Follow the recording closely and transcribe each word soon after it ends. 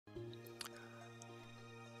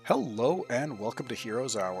Hello and welcome to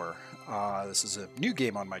Heroes Hour. This is a new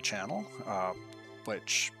game on my channel,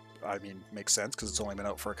 which makes sense because it's only been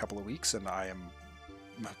out for a couple of weeks and I am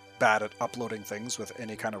bad at uploading things with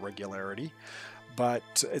any kind of regularity.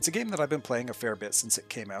 But it's a game that I've been playing a fair bit since it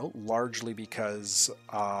came out, largely because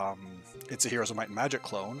it's a Heroes of Might and Magic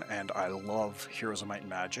clone, and I love Heroes of Might and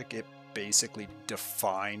Magic. It basically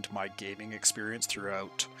defined my gaming experience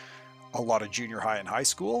throughout a lot of junior high and high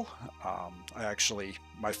school.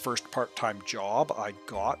 My first part-time job I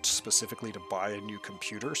got specifically to buy a new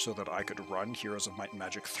computer so that I could run Heroes of Might and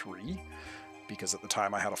Magic 3, because at the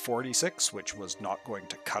time I had a 486, which was not going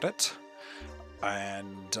to cut it.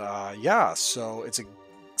 And yeah, so it's a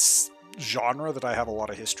genre that I have a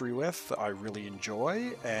lot of history with, I really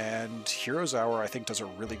enjoy, and Heroes Hour I think does a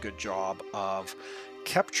really good job of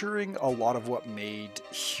capturing a lot of what made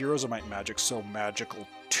Heroes of Might and Magic so magical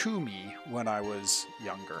to me when I was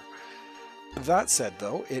younger. That said,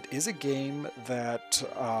 though, it is a game that,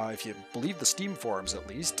 if you believe the Steam forums at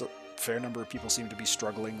least, a fair number of people seem to be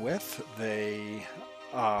struggling with. They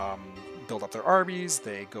build up their armies,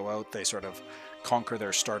 they go out, they sort of conquer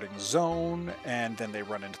their starting zone, and then they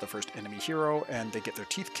run into the first enemy hero and they get their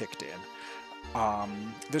teeth kicked in.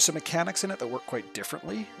 There's some mechanics in it that work quite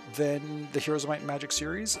differently than the Heroes of Might and Magic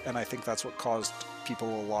series, and I think that's what caused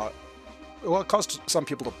it caused some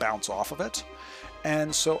people to bounce off of it.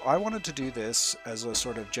 And so I wanted to do this as a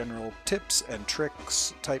sort of general tips and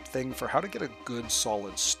tricks type thing for how to get a good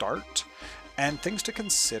solid start, and things to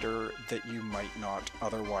consider that you might not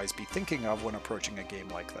otherwise be thinking of when approaching a game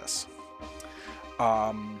like this.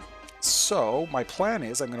 So my plan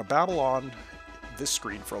is I'm going to babble on this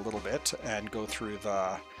screen for a little bit and go through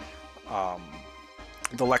the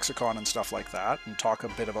lexicon and stuff like that and talk a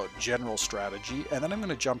bit about general strategy, and then I'm going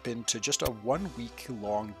to jump into just a 1 week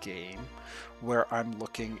long game where I'm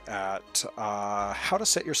looking at how to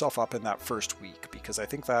set yourself up in that first week, because I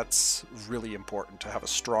think that's really important to have a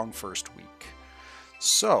strong first week.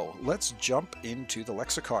 So let's jump into the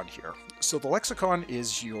lexicon here. So the lexicon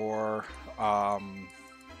is your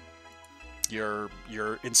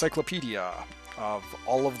encyclopedia of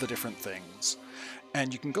all of the different things.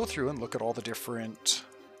 And you can go through and look at all the different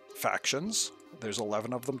factions. There's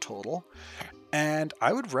 11 of them total. And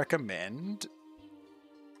I would recommend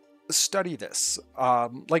study this.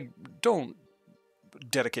 Don't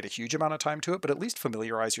dedicate a huge amount of time to it, but at least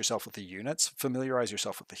familiarize yourself with the units, familiarize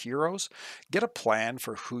yourself with the heroes, get a plan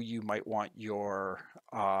for who you might want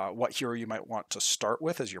what hero you might want to start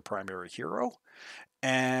with as your primary hero,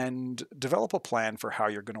 and develop a plan for how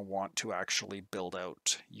you're going to want to actually build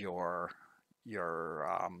out your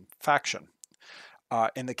faction.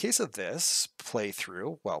 In the case of this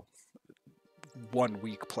playthrough, well, 1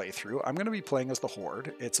 week playthrough, I'm going to be playing as the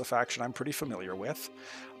Horde. It's a faction I'm pretty familiar with.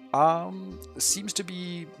 Seems to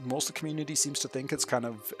be, most of the community seems to think it's kind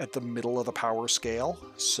of at the middle of the power scale,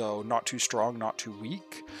 so not too strong, not too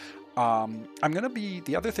weak.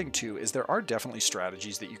 The other thing too is there are definitely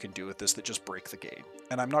strategies that you can do with this that just break the game,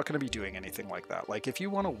 and I'm not going to be doing anything like that. Like, if you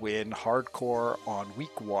want to win hardcore on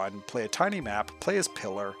week 1, play a tiny map, play as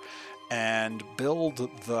Pillar, and build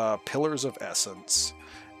the Pillars of Essence,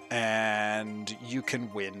 and you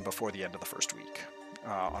can win before the end of the first week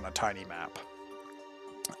on a tiny map.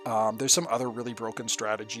 There's some other really broken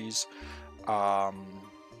strategies.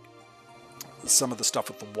 Some of the stuff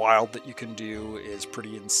with the wild that you can do is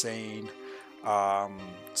pretty insane.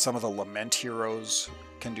 Some of the Lament heroes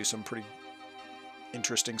can do some pretty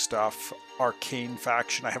interesting stuff. Arcane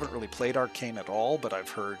faction, I haven't really played Arcane at all, but I've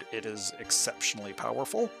heard it is exceptionally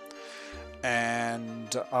powerful.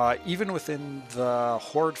 And even within the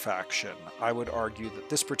Horde faction, I would argue that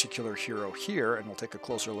this particular hero here, and we'll take a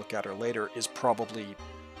closer look at her later, is probably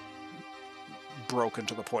broken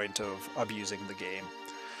to the point of abusing the game.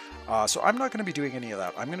 So I'm not going to be doing any of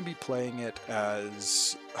that. I'm going to be playing it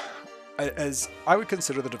as I would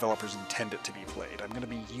consider the developers intend it to be played. I'm going to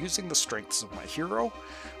be using the strengths of my hero,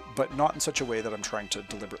 but not in such a way that I'm trying to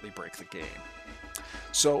deliberately break the game.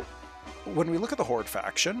 So when we look at the Horde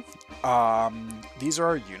faction, these are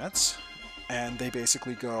our units, and they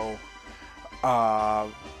basically go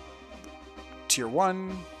tier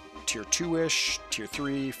 1, tier 2-ish, tier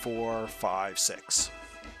 3, 4, 5, 6.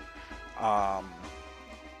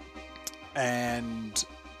 And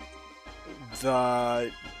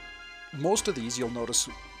most of these, you'll notice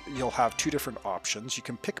you'll have 2 different options. You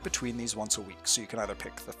can pick between these once a week. So you can either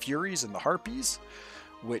pick the Furies and the Harpies,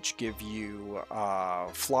 which give you a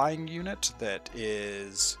flying unit that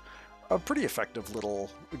is a pretty effective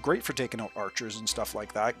little, great for taking out archers and stuff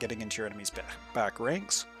like that, getting into your enemy's back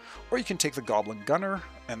ranks. Or you can take the Goblin Gunner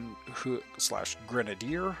and slash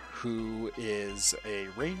Grenadier, who is a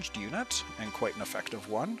ranged unit and quite an effective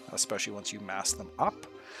one, especially once you mass them up.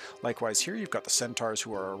 Likewise here, you've got the Centaurs,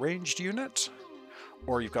 who are a ranged unit,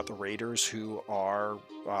 or you've got the Raiders, who are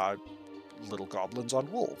little goblins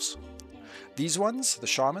on wolves. These ones, the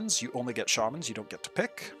Shamans, you only get Shamans, you don't get to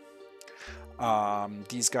pick.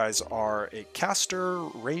 These guys are a caster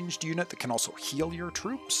ranged unit that can also heal your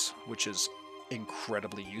troops, which is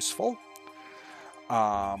incredibly useful.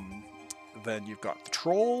 Then you've got the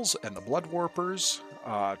Trolls and the Blood Warpers.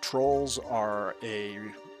 Trolls are a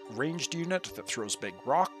ranged unit that throws big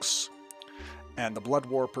rocks, and the Blood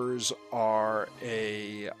Warpers are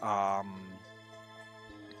a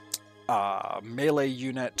melee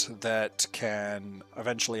unit that can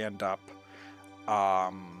eventually end up,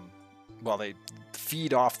 well, they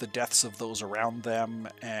feed off the deaths of those around them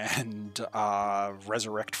and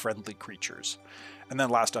resurrect friendly creatures. And then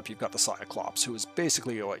last up, you've got the Cyclops, who is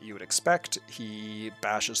basically what you would expect. He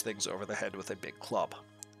bashes things over the head with a big club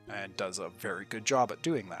and does a very good job at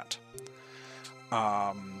doing that.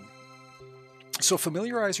 So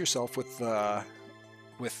familiarize yourself with the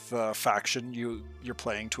faction you're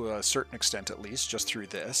playing to a certain extent, at least, just through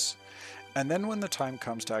this. And then when the time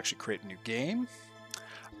comes to actually create a new game,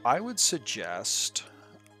 I would suggest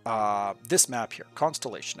this map here,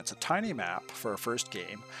 Constellation. It's a tiny map for a first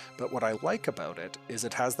game, but what I like about it is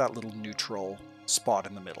it has that little neutral spot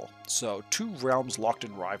in the middle. So 2 realms locked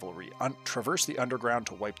in rivalry. Traverse the underground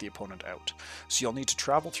to wipe the opponent out. So you'll need to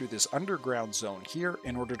travel through this underground zone here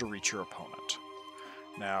in order to reach your opponent.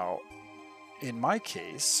 Now, in my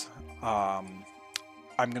case, I'm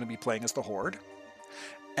going to be playing as the Horde,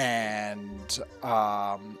 and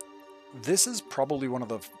this is probably one of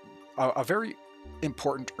the a very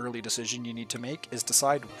important early decision you need to make, is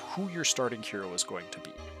decide who your starting hero is going to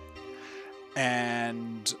be,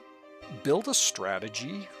 and build a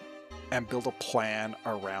strategy and build a plan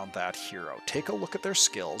around that hero. Take a look at their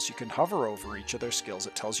skills. You can hover over each of their skills.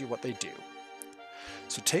 It tells you what they do.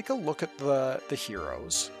 So take a look at the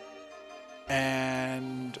heroes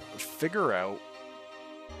and figure out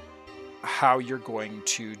how you're going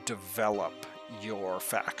to develop your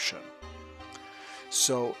faction.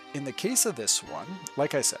 So in the case of this one,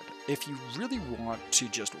 like I said, if you really want to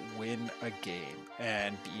just win a game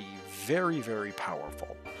and be very, very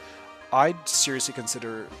powerful, I'd seriously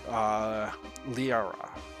consider Liara,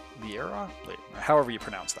 however you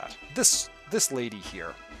pronounce that. This lady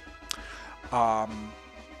here.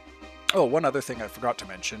 Oh, one other thing I forgot to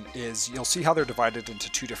mention is you'll see how they're divided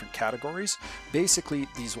into 2 different categories. Basically,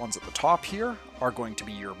 these ones at the top here are going to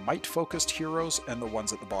be your might-focused heroes, and the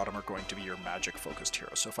ones at the bottom are going to be your magic-focused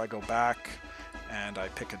heroes. So if I go back and I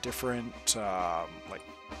pick a different like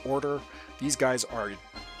order, these guys are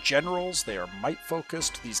generals, they are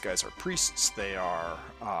might-focused. These guys are priests, they are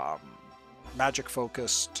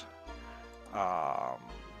magic-focused.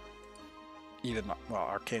 Even, well,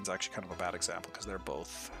 Arcane's actually kind of a bad example because they're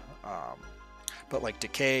both... but like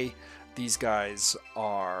Decay, these guys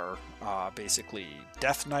are basically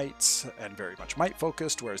Death Knights and very much might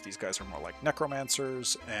focused, whereas these guys are more like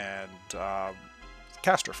Necromancers and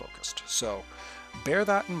caster focused. So bear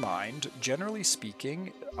that in mind. Generally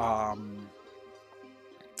speaking, I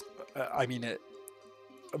mean,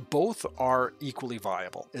 both are equally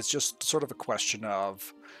viable. It's just sort of a question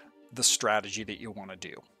of the strategy that you want to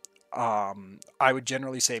do. I would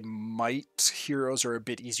generally say might heroes are a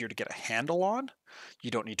bit easier to get a handle on.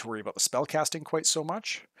 You don't need to worry about the spell casting quite so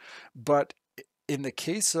much. But in the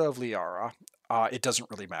case of Liara, it doesn't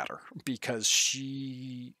really matter because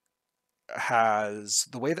she has,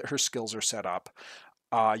 the way that her skills are set up,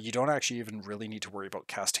 you don't actually even really need to worry about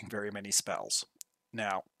casting very many spells.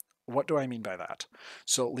 Now, what do I mean by that?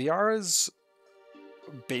 So Liara's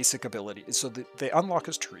basic ability, so they unlock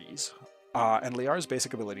as trees. And Liara's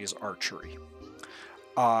basic ability is archery.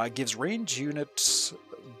 Gives ranged units,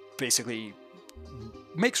 basically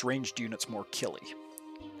makes ranged units more killy.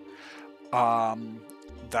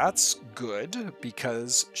 That's good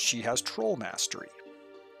because she has troll mastery.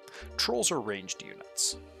 Trolls are ranged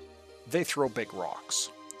units. They throw big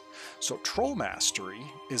rocks. So troll mastery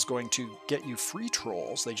is going to get you free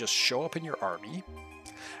trolls. They just show up in your army.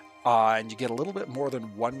 And you get a little bit more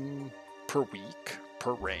than 1 per week,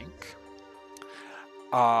 per rank.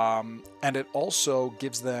 And it also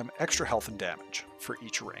gives them extra health and damage for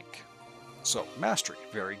each rank. So mastery,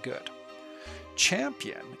 very good.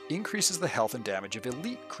 Champion increases the health and damage of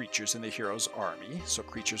elite creatures in the hero's army, so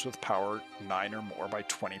creatures with power 9 or more by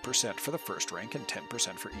 20% for the first rank and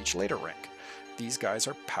 10% for each later rank. These guys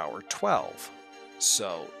are power 12,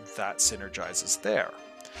 so that synergizes there.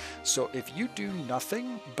 So if you do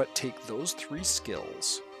nothing but take those 3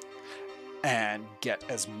 skills and get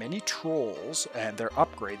as many trolls and their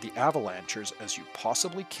upgrade, the avalanchers, as you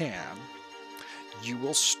possibly can, you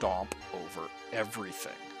will stomp over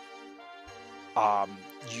everything.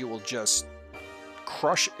 You will just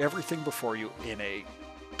crush everything before you in a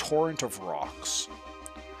torrent of rocks.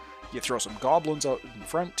 You throw some goblins out in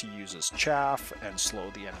front to use as chaff and slow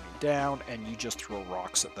the enemy down, and you just throw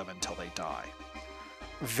rocks at them until they die.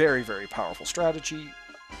 Very, very powerful strategy.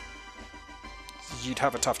 You'd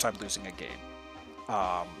have a tough time losing a game.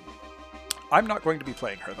 I'm not going to be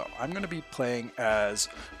playing her, though. I'm going to be playing as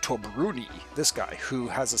Tobruni, this guy, who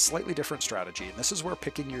has a slightly different strategy, and this is where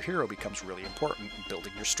picking your hero becomes really important and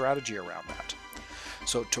building your strategy around that.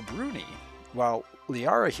 So Tobruni, while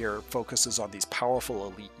Liara here focuses on these powerful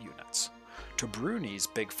elite units, Tobruni's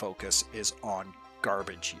big focus is on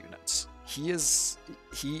garbage units. He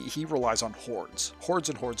relies on hordes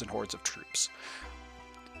and hordes and hordes of troops,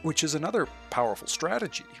 which is another powerful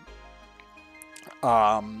strategy.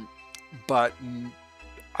 But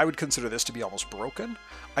I would consider this to be almost broken.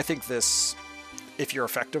 I think this, if you're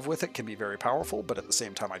effective with it, can be very powerful, but at the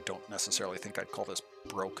same time, I don't necessarily think I'd call this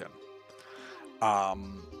broken.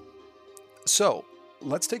 So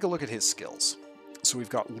let's take a look at his skills. So we've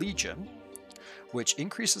got Legion, which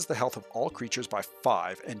increases the health of all creatures by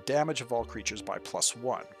 5 and damage of all creatures by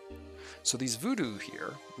 +1. So these voodoo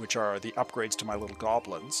here, which are the upgrades to my little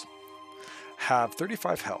goblins, have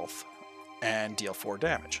 35 health and deal 4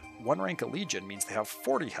 damage. 1 rank of Legion means they have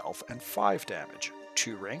 40 health and 5 damage.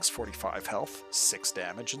 2 ranks, 45 health, 6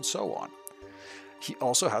 damage, and so on. He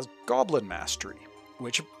also has Goblin Mastery,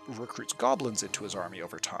 which recruits goblins into his army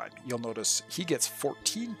over time. You'll notice he gets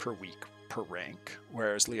 14 per week per rank,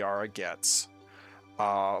 whereas Liara gets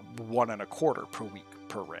 1.25 per week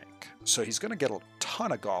per rank. So he's going to get a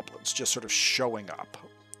ton of goblins just sort of showing up.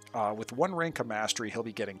 With 1 rank of Mastery, he'll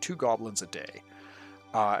be getting 2 goblins a day.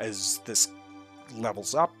 As this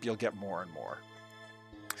levels up, you'll get more and more.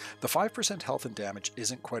 The 5% health and damage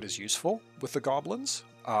isn't quite as useful with the goblins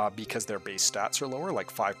because their base stats are lower,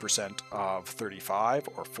 like 5% of 35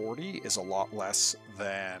 or 40 is a lot less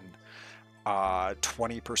than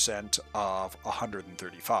 20% of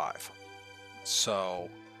 135. So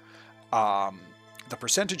the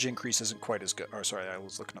percentage increase isn't quite as good. Or sorry, I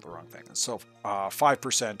was looking at the wrong thing. So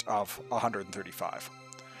 5% of 135.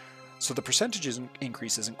 So the percentage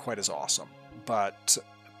increase isn't quite as awesome, but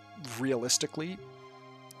realistically,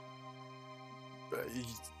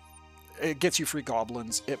 it gets you free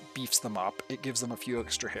goblins, it beefs them up, it gives them a few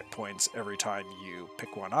extra hit points every time you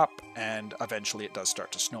pick one up, and eventually it does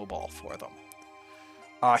start to snowball for them.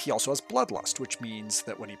 He also has Bloodlust, which means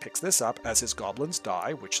that when he picks this up, as his goblins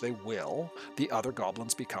die, which they will, the other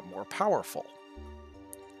goblins become more powerful.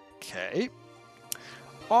 Okay.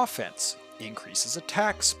 Offense increases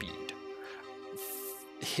attack speed.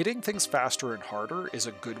 Hitting things faster and harder is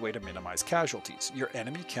a good way to minimize casualties. Your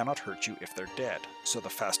enemy cannot hurt you if they're dead, so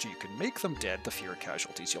the faster you can make them dead, the fewer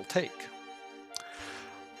casualties you'll take.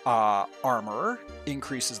 Armor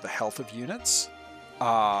increases the health of units,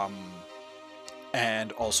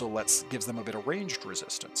 and also gives them a bit of ranged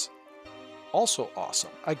resistance. Also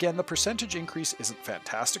awesome. Again, the percentage increase isn't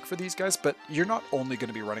fantastic for these guys, but you're not only going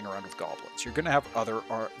to be running around with goblins. You're going to have other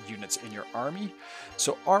units in your army,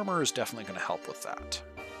 so armor is definitely going to help with that.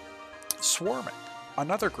 Swarming,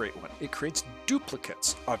 another great one. It creates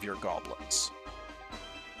duplicates of your goblins.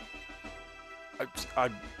 I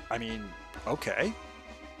mean, okay.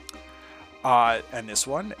 And this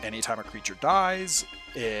one, anytime a creature dies,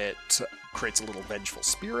 it creates a little vengeful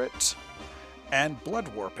spirit. And Blood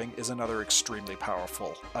Warping is another extremely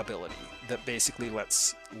powerful ability that basically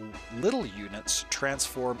lets little units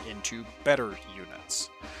transform into better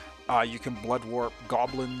units. You can Blood Warp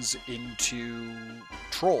goblins into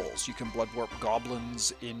trolls. You can Blood Warp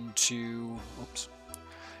goblins into... Oops.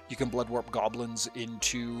 You can Blood Warp goblins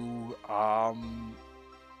into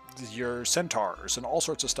your centaurs and all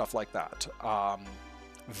sorts of stuff like that.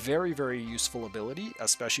 Very, very useful ability,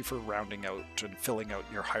 especially for rounding out and filling out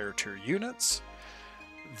your higher tier units.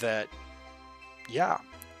 That, yeah.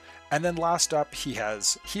 And then last up, he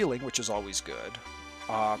has healing, which is always good.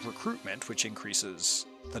 Recruitment, which increases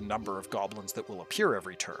the number of goblins that will appear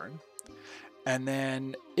every turn. And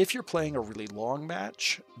then if you're playing a really long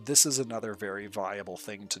match, this is another very viable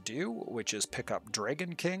thing to do, which is pick up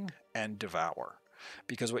Dragon King and Devour.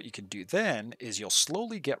 because what you can do then is you'll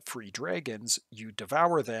slowly get free dragons, you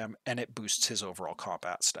devour them, and it boosts his overall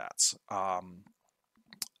combat stats.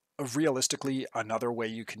 Realistically, another way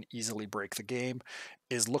you can easily break the game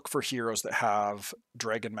is look for heroes that have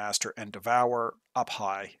Dragon Master and Devour up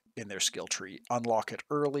high in their skill tree. Unlock it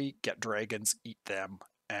early, get dragons, eat them,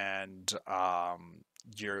 and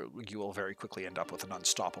you will very quickly end up with an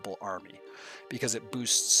unstoppable army, because it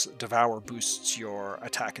boosts Devour boosts your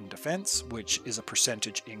attack and defense, which is a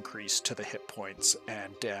percentage increase to the hit points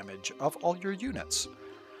and damage of all your units.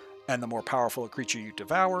 And the more powerful a creature you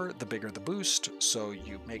devour, the bigger the boost, so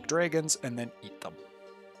you make dragons and then eat them.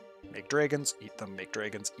 Make dragons, eat them, make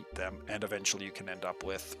dragons, eat them, and eventually you can end up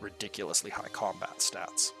with ridiculously high combat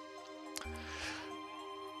stats.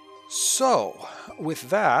 So, with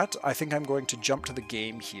that, I think I'm going to jump to the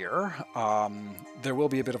game here. There will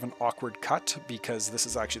be a bit of an awkward cut because this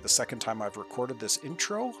is actually the second time I've recorded this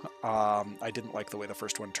intro. I didn't like the way the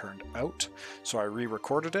first one turned out, so I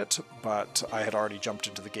re-recorded it, but I had already jumped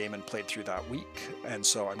into the game and played through that week, and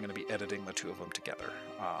so I'm going to be editing the two of them together.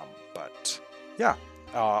 But yeah,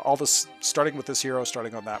 all this, starting with this hero,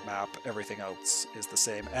 starting on that map, everything else is the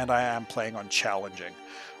same, and I am playing on challenging.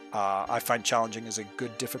 I find challenging is a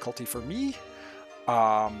good difficulty for me.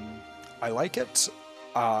 I like it.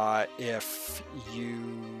 If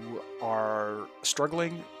you are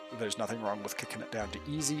struggling, there's nothing wrong with kicking it down to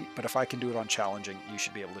easy, but if I can do it on challenging, you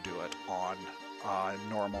should be able to do it on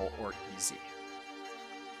normal or easy.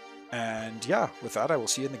 And yeah, with that, I will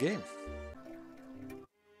see you in the game.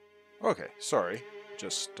 Okay, sorry.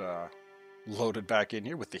 Just loaded back in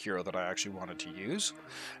here with the hero that I actually wanted to use.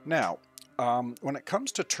 Now, when it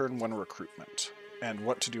comes to turn 1 recruitment and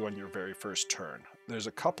what to do on your very first turn, there's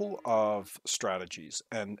a couple of strategies,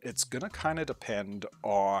 and it's going to kind of depend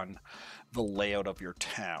on the layout of your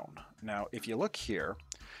town. Now, if you look here,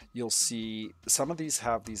 you'll see some of these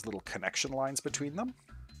have these little connection lines between them.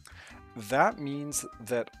 That means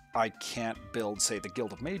that I can't build, say, the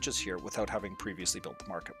Guild of Mages here without having previously built the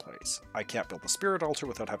Marketplace. I can't build the Spirit Altar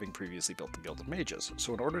without having previously built the Guild of Mages.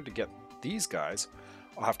 So in order to get these guys,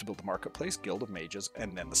 I'll have to build the Marketplace, Guild of Mages,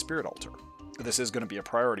 and then the Spirit Altar. This is going to be a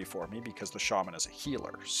priority for me because the Shaman is a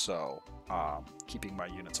healer, so keeping my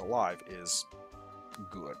units alive is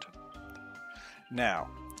good. Now,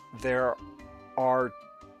 there are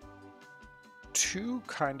two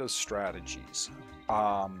kind of strategies.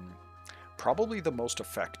 Probably the most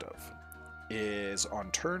effective is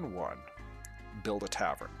on turn 1, build a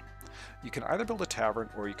tavern. You can either build a tavern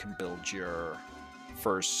or you can build your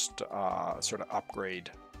first sort of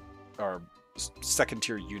upgrade or second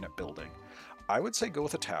tier unit building. I would say go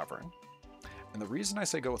with a tavern. And the reason I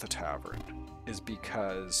say go with a tavern is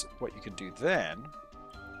because what you can do then,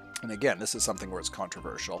 and again, this is something where it's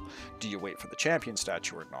controversial, do you wait for the champion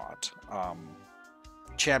statue or not?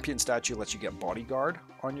 Champion statue lets you get bodyguard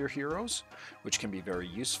on your heroes, which can be very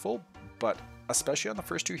useful, but especially on the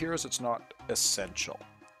first 2 heroes, it's not essential.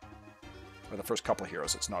 Or the first couple of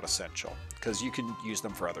heroes, it's not essential, because you can use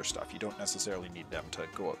them for other stuff. You don't necessarily need them to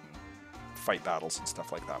go out and fight battles and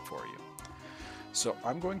stuff like that for you. So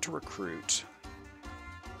I'm going to recruit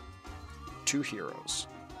 2 heroes.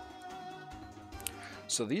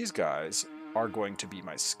 So these guys are going to be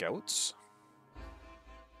my scouts,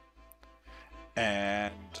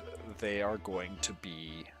 and they are going to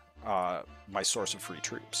be my source of free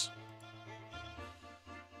troops.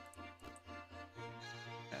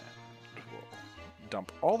 And we'll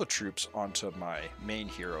dump all the troops onto my main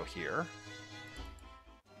hero here.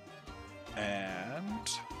 And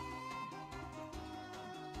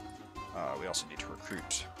we also need to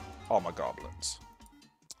recruit all my goblins.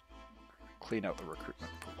 Clean out the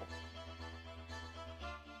recruitment pool.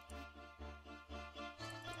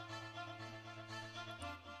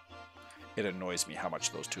 It annoys me how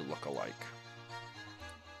much those two look alike.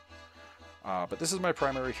 But this is my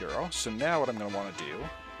primary hero, so now what I'm going to want to do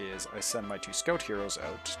is I send my 2 scout heroes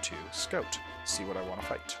out to scout, see what I want to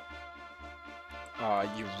fight.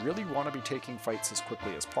 You really want to be taking fights as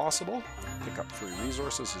quickly as possible. Pick up free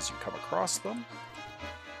resources as you come across them.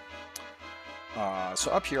 So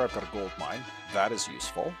up here I've got a gold mine. That is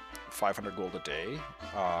useful. 500 gold a day.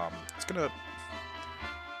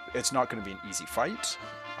 It's not going to be an easy fight.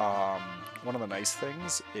 One of the nice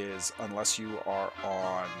things is unless you are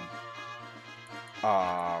on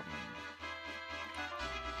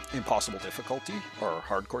impossible difficulty or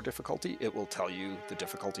hardcore difficulty, it will tell you the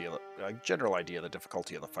difficulty of a general idea of the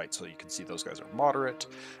difficulty of the fight, so you can see those guys are moderate,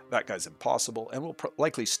 that guy's impossible, and will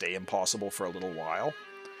likely stay impossible for a little while.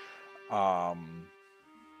 But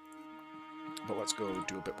let's go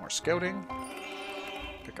do a bit more scouting,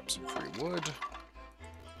 pick up some free wood,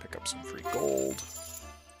 Pick up some free gold.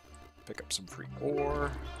 Pick up some free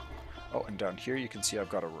ore. Oh, and down here you can see I've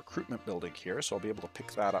got a recruitment building here, so I'll be able to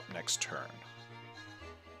pick that up next turn.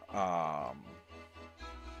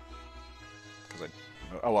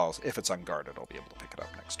 Oh well, if it's unguarded, I'll be able to pick it up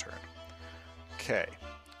next turn. Okay,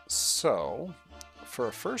 so for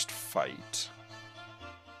a first fight,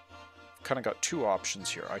 I've kind of got two options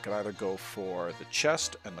here. I could either go for the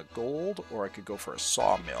chest and the gold, or I could go for a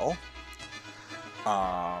sawmill.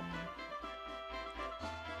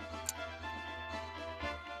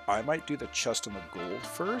 I might do the chest and the gold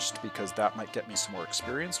first, because that might get me some more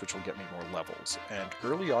experience, which will get me more levels. And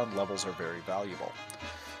early on, levels are very valuable.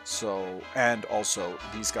 So, and also,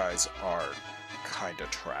 these guys are kind of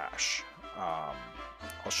trash. I'll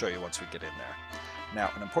show you once we get in there.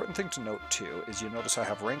 Now, an important thing to note too is you notice I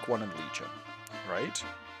have rank 1 in Legion, right?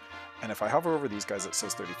 And if I hover over these guys, it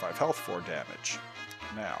says 35 health, 4 damage.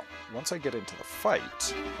 Now, once I get into the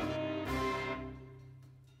fight,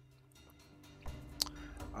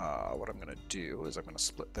 what I'm going to do is I'm going to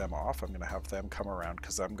split them off. I'm going to have them come around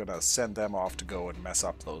because I'm going to send them off to go and mess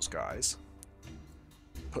up those guys.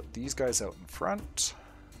 Put these guys out in front.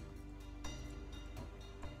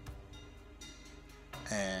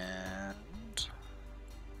 And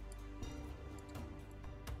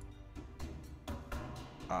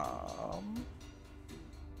I'm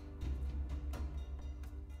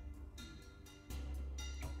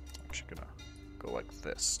actually gonna go like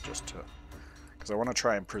this just to, because I want to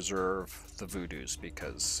try and preserve the voodoos,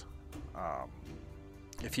 because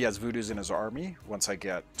if he has voodoos in his army, once I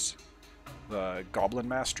get the goblin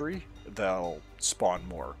mastery, they'll spawn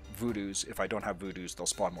more voodoos. If I don't have voodoos, they'll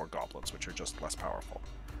spawn more goblins, which are just less powerful.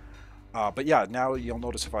 But yeah, now you'll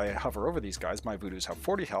notice if I hover over these guys, my voodoos have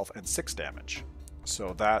 40 health and 6 damage.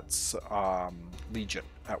 So that's Legion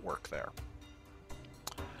at work there.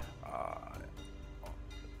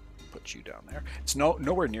 Put you down there. It's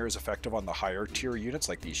nowhere near as effective on the higher tier units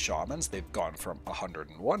like these shamans. They've gone from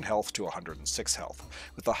 101 health to 106 health.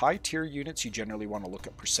 With the high tier units, you generally want to look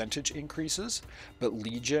at percentage increases, but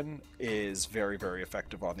Legion is very, very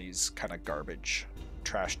effective on these kind of garbage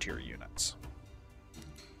trash tier units.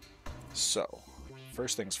 So,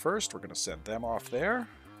 first things first, we're going to send them off there.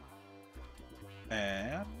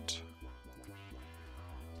 And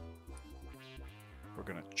we're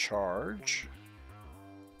going to charge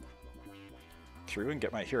through and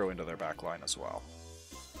get my hero into their back line as well.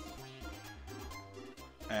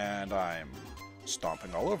 And I'm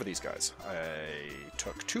stomping all over these guys. I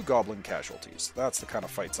took 2 goblin casualties. That's the kind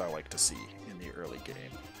of fights I like to see in the early game.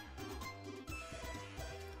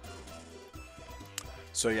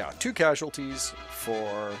 So yeah, 2 casualties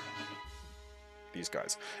for these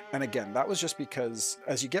guys. And again, that was just because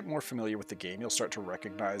as you get more familiar with the game, you'll start to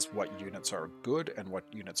recognize what units are good and what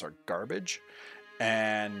units are garbage.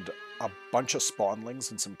 And a bunch of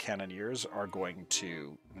spawnlings and some cannoneers are going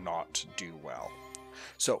to not do well.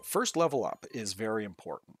 So first level up is very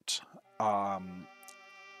important.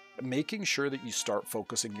 Making sure that you start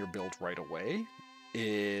focusing your build right away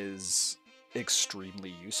is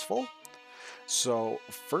extremely useful. So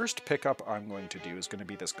first pickup I'm going to do is going to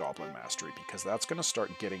be this Goblin Mastery, because that's going to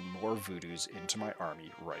start getting more voodoos into my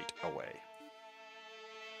army right away.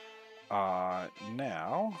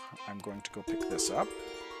 Now I'm going to go pick this up.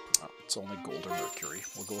 Oh, it's only gold or mercury.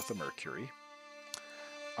 We'll go with the mercury.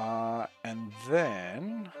 And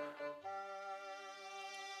then,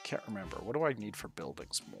 can't remember, what do I need for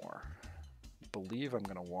buildings more? I believe I'm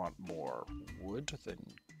going to want more wood than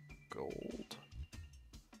gold.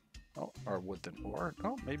 Oh, or wood than ore?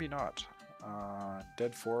 Oh, maybe not.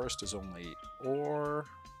 Dead forest is only ore.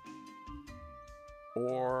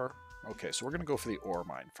 Ore. Okay, so we're going to go for the ore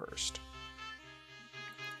mine first.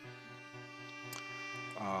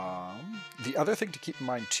 The other thing to keep in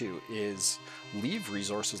mind too is leave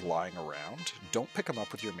resources lying around. Don't pick them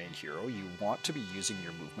up with your main hero. You want to be using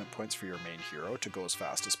your movement points for your main hero to go as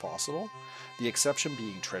fast as possible. The exception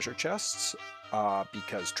being treasure chests,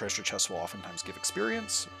 because treasure chests will oftentimes give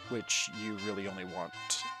experience, which you really only want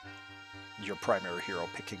your primary hero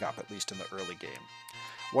picking up, at least in the early game.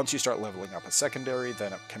 Once you start leveling up a secondary,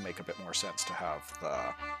 then it can make a bit more sense to have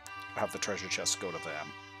the treasure chests go to them.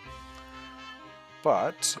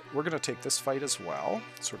 But we're going to take this fight as well,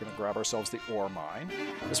 so we're going to grab ourselves the ore mine.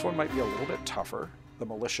 This one might be a little bit tougher. The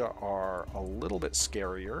militia are a little bit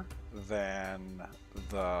scarier than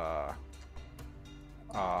the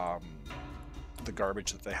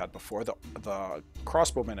garbage that they had before. The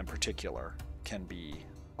crossbowmen in particular can be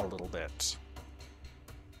a little bit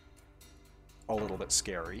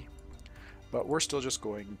scary. But we're still just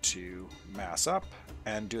going to mass up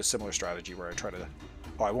and do a similar strategy where I try to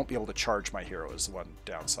Oh, I won't be able to charge my hero is one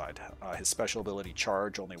downside. His special ability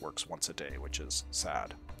charge only works once a day, which is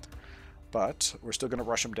sad. But we're still going to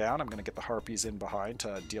rush him down. I'm going to get the harpies in behind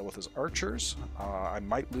to deal with his archers. I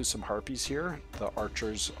might lose some harpies here. The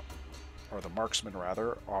archers, or the marksmen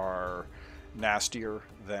rather, are nastier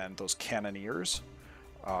than those cannoneers.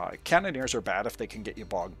 Cannoneers are bad if they can get you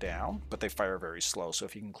bogged down, but they fire very slow. So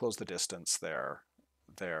if you can close the distance, they're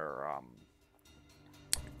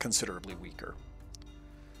considerably weaker.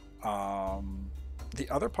 The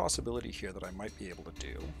other possibility here that I might be able to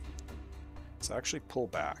do is actually pull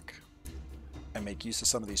back and make use of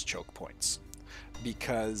some of these choke points.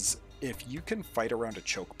 Because if you can fight around a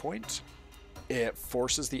choke point, it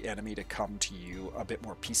forces the enemy to come to you a bit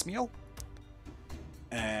more piecemeal.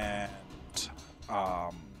 And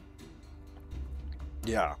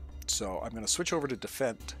yeah, so I'm going to switch over to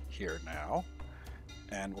defend here now,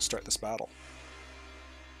 and we'll start this battle.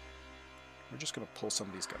 We're just going to pull some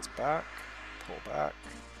of these guys back, pull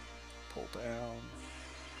down.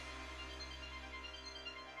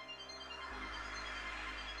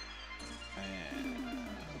 And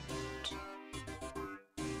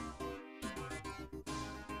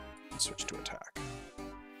switch to attack.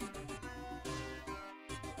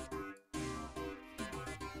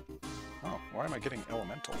 Oh, why am I getting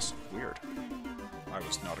elementals? Weird. I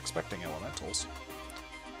was not expecting elementals.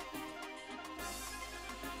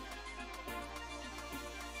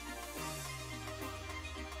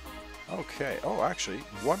 Okay, oh actually,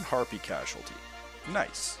 one harpy casualty.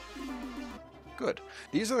 Nice. Good.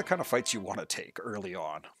 These are the kind of fights you want to take early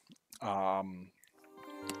on.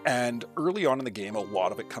 And early on in the game, a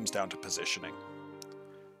lot of it comes down to positioning.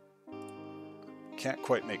 Can't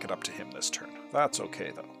quite make it up to him this turn. That's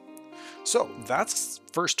okay though. So that's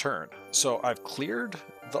first turn. So I've cleared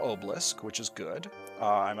the obelisk, which is good.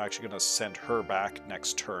 I'm actually going to send her back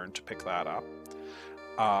next turn to pick that up.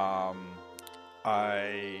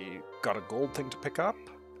 I got a gold thing to pick up,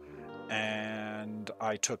 and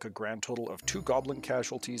I took a grand total of 2 goblin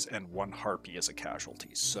casualties and 1 harpy as a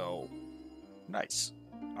casualty. So nice.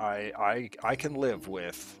 I can live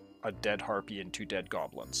with a dead harpy and 2 dead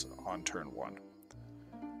goblins on turn 1.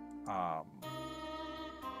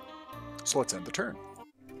 So let's end the turn.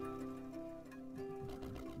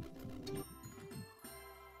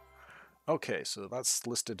 Okay, so that's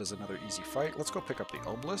listed as another easy fight. Let's go pick up the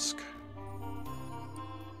obelisk.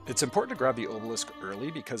 It's important to grab the obelisk early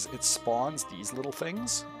because it spawns these little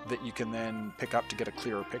things that you can then pick up to get a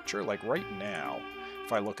clearer picture. Like right now,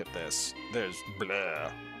 if I look at this, there's blah,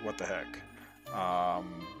 what the heck.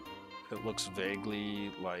 It looks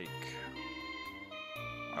vaguely like,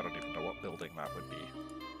 I don't even know what building that would be.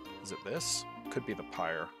 Is it this? Could be the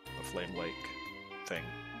pyre, the flame lake thing.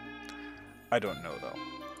 I don't know though.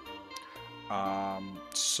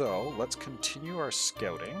 So let's continue our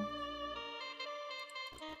scouting.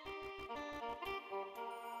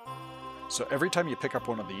 So every time you pick up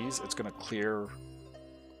one of these, it's going to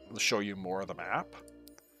show you more of the map.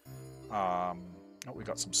 Oh, we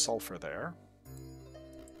got some sulfur there.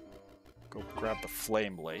 Go grab the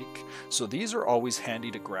flame lake. So these are always handy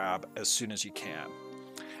to grab as soon as you can.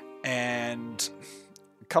 And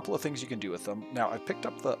a couple of things you can do with them. Now, I picked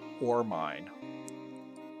up the ore mine,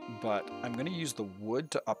 but I'm going to use the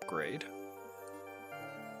wood to upgrade.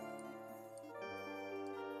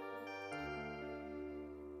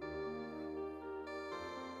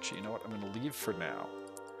 Actually, you know what? I'm going to leave for now.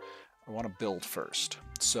 I want to build first.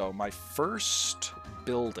 So my first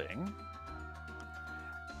building,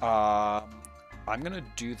 I'm going to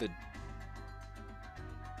do the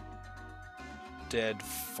dead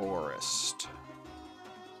forest.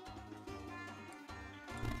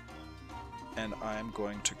 And I'm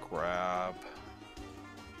going to grab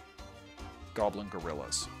goblin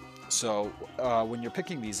gorillas. So when you're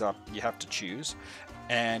picking these up, you have to choose.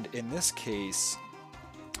 And in this case,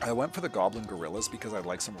 I went for the goblin gorillas because I'd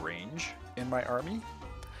like some range in my army.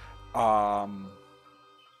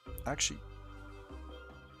 Actually,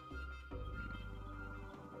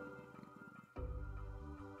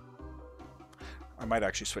 I might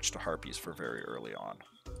actually switch to harpies for very early on.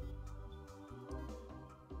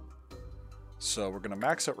 So we're going to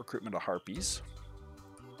max out recruitment of harpies.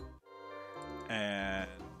 And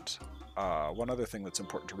one other thing that's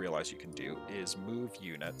important to realize you can do is move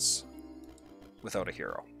units without a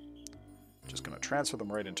hero. Just going to transfer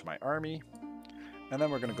them right into my army, and then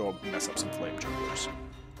we're going to go mess up some flame junglers.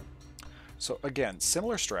 So again,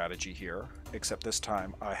 similar strategy here, except this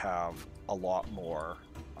time I have a lot more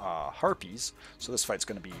harpies, so this fight's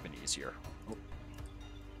going to be even easier.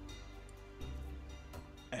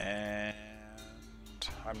 And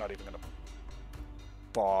I'm not even going to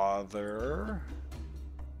bother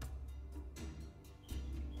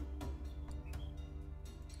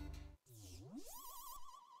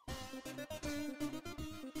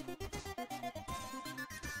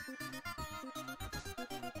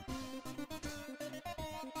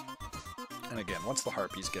And again, once the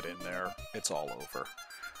harpies get in there, it's all over.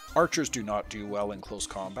 Archers do not do well in close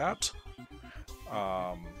combat.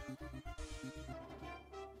 I'm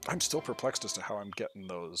still perplexed as to how I'm getting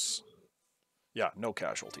those. Yeah, no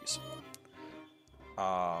casualties.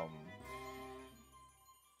 Now,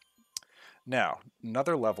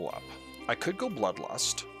 another level up. I could go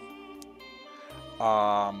Bloodlust.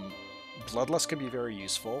 Bloodlust can be very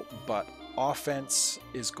useful, but offense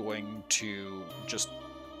is going to just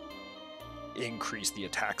increase the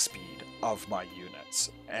attack speed of my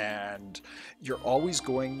units. And you're always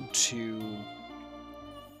going to...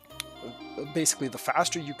 Basically, the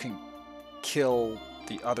faster you can kill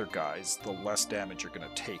the other guys, the less damage you're going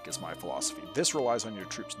to take, is my philosophy. This relies on your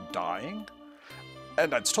troops dying,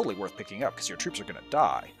 and that's totally worth picking up because your troops are going to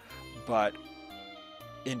die. But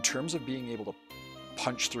in terms of being able to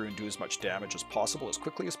punch through and do as much damage as possible, as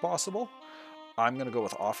quickly as possible, I'm going to go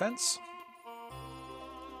with offense.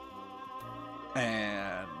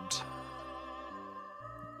 And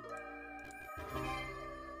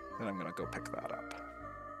then I'm going to go pick that up.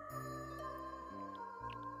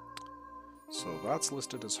 So that's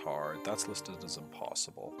listed as hard, that's listed as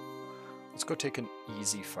impossible. Let's go take an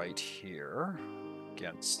easy fight here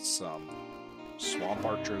against some swamp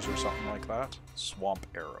archers or something like that. Swamp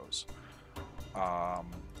arrows.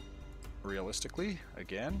 Realistically,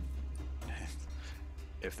 again,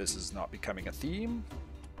 if this is not becoming a theme,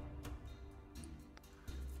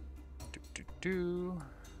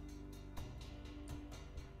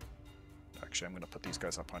 actually I'm going to put these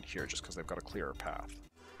guys up on here just because they've got a clearer path.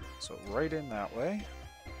 So right in that way.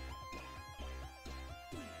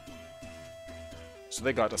 So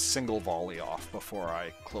they got a single volley off before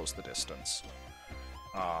I closed the distance.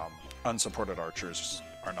 Unsupported archers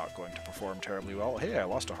are not going to perform terribly well. Hey, I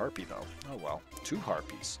lost a harpy though. Oh well, 2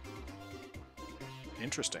 harpies.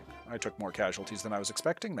 Interesting. I took more casualties than I was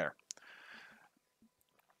expecting there.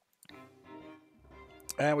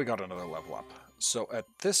 And we got another level up. So at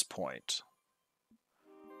this point,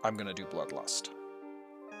 I'm going to do Bloodlust.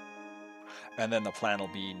 And then the plan will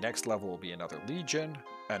be, next level will be another Legion,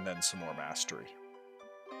 and then some more Mastery.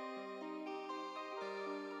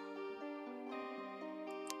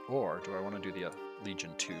 Or do I want to do the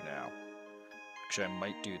Legion 2 now? Actually, I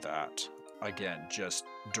might do that. Again, just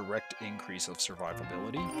direct increase of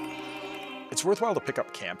survivability. It's worthwhile to pick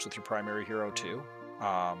up camps with your primary hero too.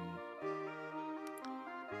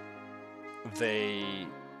 They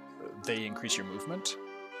increase your movement.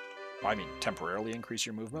 I mean, temporarily increase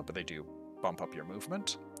your movement, but they do bump up your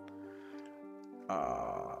movement.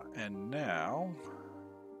 And now,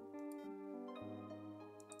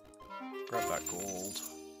 grab that gold.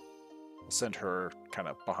 I'll send her kind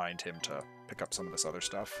of behind him to pick up some of this other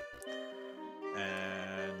stuff.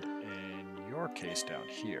 And in your case down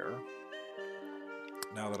here,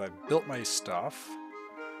 now that I've built my stuff,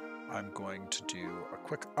 I'm going to do a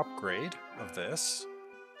quick upgrade of this.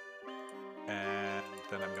 And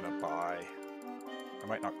then I'm going to buy... I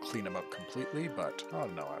might not clean them out completely, but... Oh,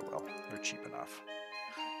 no, I will. They're cheap enough.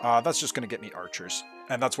 That's just going to get me archers.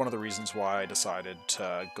 And that's one of the reasons why I decided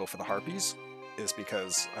to go for the harpies, is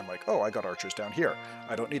because I'm like, oh, I got archers down here.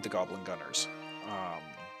 I don't need the goblin gunners.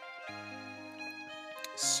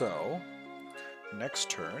 So, next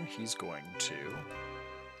turn, he's going to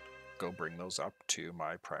go bring those up to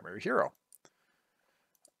my primary hero.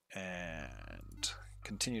 And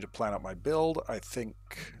continue to plan out my build. I think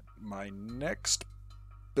my next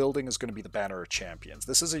building is going to be the Banner of Champions.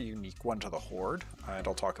 This is a unique one to the Horde, and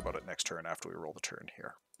I'll talk about it next turn after we roll the turn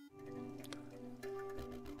here.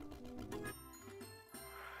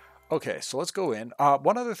 Okay, so let's go in.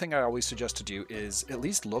 One other thing I always suggest to do is at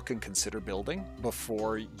least look and consider building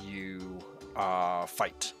before you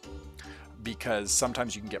fight. Because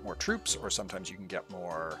sometimes you can get more troops, or sometimes you can get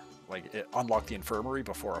more, like, unlock the infirmary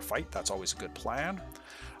before a fight. That's always a good plan.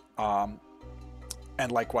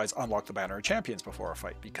 And likewise, unlock the Banner of Champions before a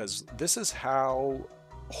fight, because this is how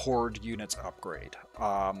Horde units upgrade.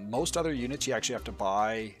 Most other units, you actually have to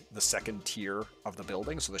buy the second tier of the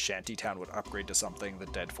building. So the Shantytown would upgrade to something, the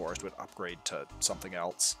Dead Forest would upgrade to something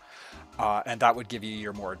else. And that would give you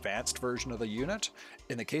your more advanced version of the unit.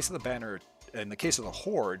 In the case of the Banner, in the case of the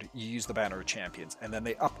Horde, you use the Banner of Champions, and then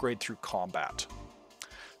they upgrade through combat.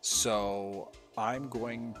 So I'm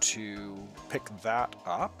going to pick that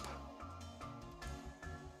up.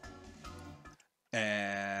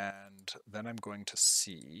 And then I'm going to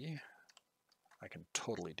see, I can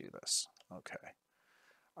totally do this. Okay.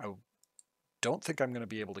 I don't think I'm going to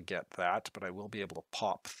be able to get that, but I will be able to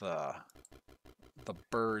pop the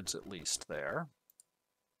birds at least there.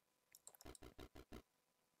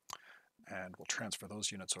 And we'll transfer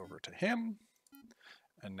those units over to him.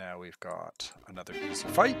 And now we've got another easy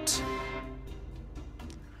fight.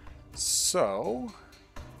 So,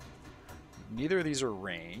 neither of these are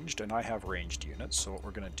ranged, and I have ranged units, so what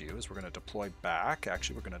we're going to do is we're going to deploy back.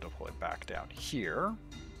 Actually, we're going to deploy back down here.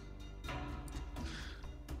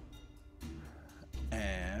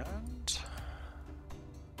 And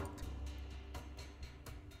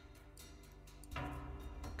I'm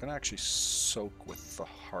going to actually soak with the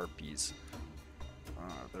harpies.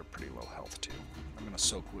 They're pretty low health too. I'm going to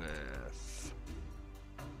soak with...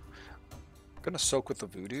 I'm going to soak with the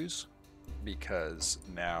voodoos because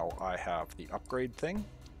now I have the upgrade thing.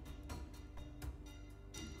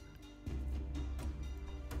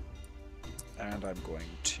 And I'm going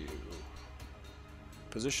to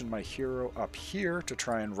position my hero up here to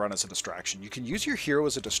try and run as a distraction. You can use your hero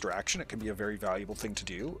as a distraction. It can be a very valuable thing to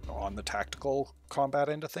do on the tactical combat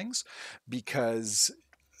end of things because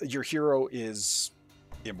your hero is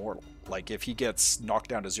immortal. Like if he gets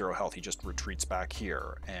knocked down to 0 health, he just retreats back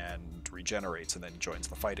here and regenerates and then joins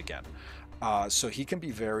the fight again. So he can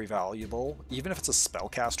be very valuable. Even if it's a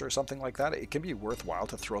spellcaster or something like that, it can be worthwhile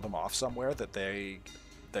to throw them off somewhere that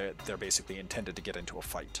they're basically intended to get into a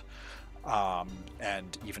fight.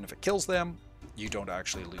 And even if it kills them, you don't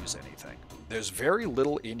actually lose anything. There's very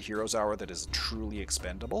little in Heroes Hour that is truly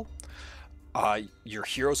expendable. Your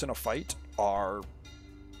heroes in a fight are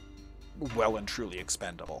well and truly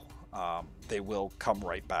expendable. They will come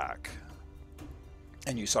right back.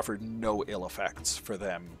 And you suffer no ill effects for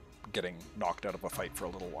them getting knocked out of a fight for a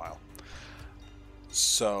little while.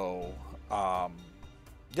 So,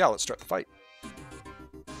 yeah, let's start the fight.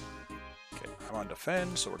 Okay, I'm on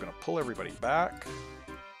defend, so we're going to pull everybody back.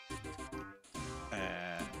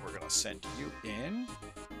 And we're going to send you in.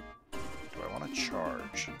 Do I want to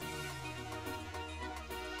charge?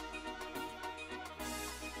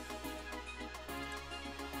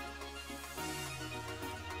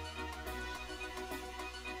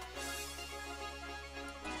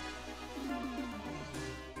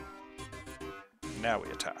 Now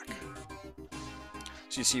we attack.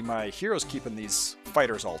 So you see my hero's keeping these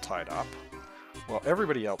fighters all tied up, while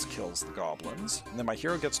everybody else kills the goblins, and then my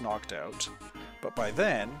hero gets knocked out, but by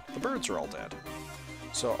then, the birds are all dead.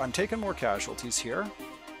 So I'm taking more casualties here.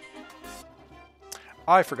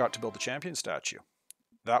 I forgot to build the champion statue.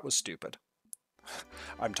 That was stupid.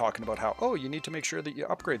 I'm talking about how, oh, you need to make sure that you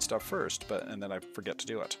upgrade stuff first, and then I forget to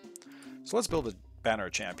do it. So let's build a banner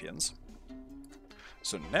of champions.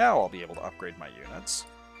 So now I'll be able to upgrade my units.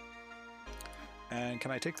 And can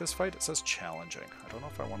I take this fight? It says challenging. I don't know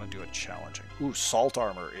if I want to do it challenging. Ooh, Salt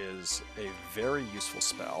Armor is a very useful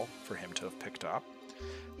spell for him to have picked up.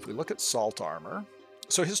 If we look at Salt Armor,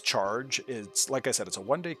 so his charge is, like I said, it's a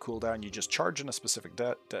 1-day cooldown. You just charge in a specific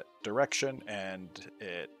direction, and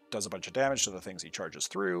it does a bunch of damage to the things he charges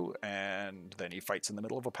through, and then he fights in the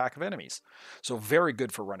middle of a pack of enemies. So very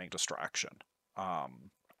good for running distraction.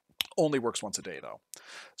 Only works once a day, though.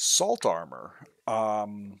 Salt Armor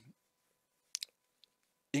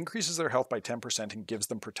increases their health by 10% and gives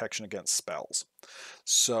them protection against spells.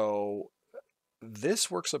 So this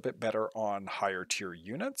works a bit better on higher tier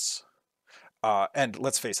units. And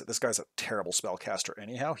let's face it, this guy's a terrible spellcaster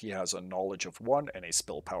anyhow. He has a knowledge of 1 and a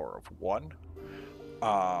spell power of 1.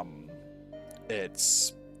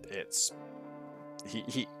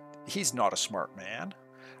 He's not a smart man.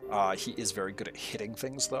 He is very good at hitting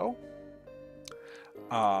things, though.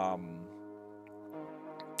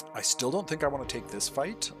 I still don't think I want to take this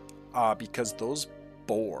fight, because those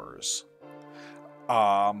boars,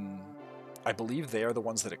 I believe they are the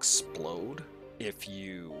ones that explode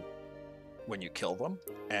when you kill them,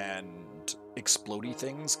 and explodey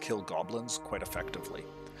things kill goblins quite effectively.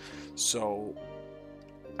 So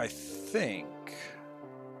I think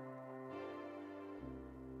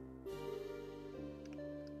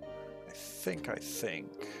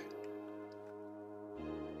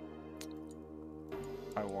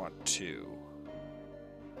I want to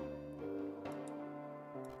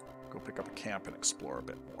go pick up a camp and explore a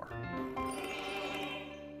bit more.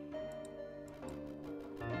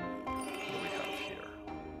 What do we have here?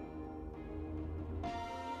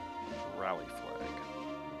 Rally flag.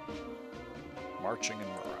 Marching and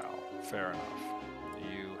morale. Fair enough.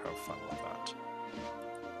 You have fun with that.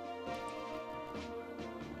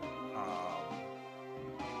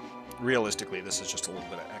 Realistically, this is just a little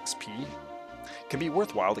bit of XP. It can be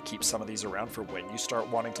worthwhile to keep some of these around for when you start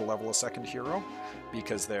wanting to level a second hero,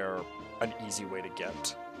 because they're an easy way to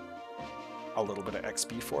get a little bit of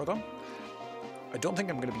XP for them. I don't think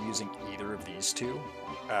I'm going to be using either of these two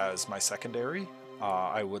as my secondary.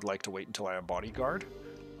 I would like to wait until I have bodyguard,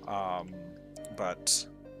 but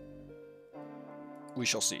we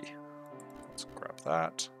shall see. Let's grab grab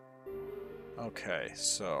that. Okay,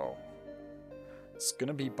 so it's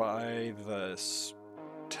gonna be by this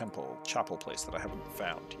chapel place that I haven't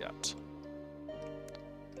found yet.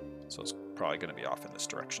 So it's probably gonna be off in this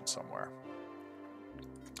direction somewhere.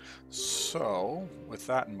 So, with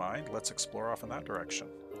that in mind, let's explore off in that direction.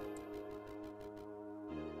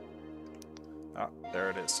 Ah, there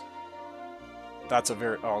it is. That's a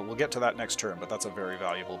very... Oh, we'll get to that next turn, but that's a very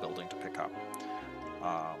valuable building to pick up.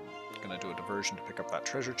 Gonna do a diversion to pick up that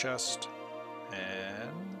treasure chest,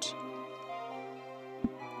 and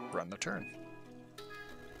run the turn.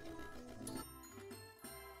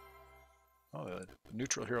 Oh, the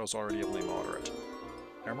neutral hero is already ably moderate.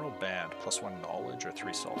 Emerald Band, +1 knowledge or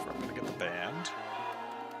 3 sulfur. I'm gonna get the band,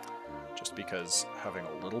 just because having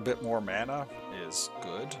a little bit more mana is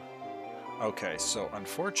good. Okay, so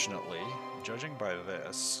unfortunately, judging by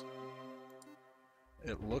this,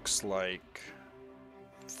 it looks like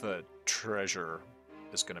the treasure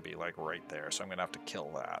is going to be like right there, so I'm going to have to kill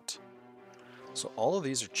that. So all of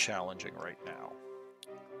these are challenging right now.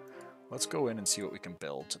 Let's go in and see what we can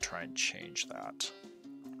build to try and change that.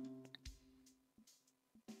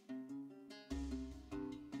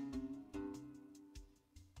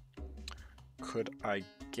 Could I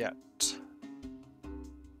get...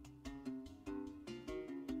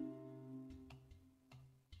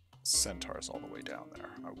 centaurs all the way down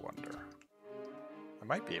there, I wonder. I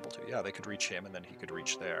might be able to. Yeah, they could reach him and then he could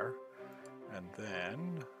reach there. And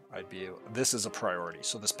then I'd be able... This is a priority.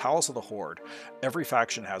 So this Palace of the Horde, every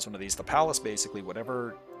faction has one of these. The palace, basically,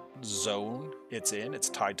 whatever zone it's in, it's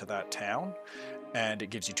tied to that town. And it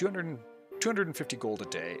gives you 250 gold a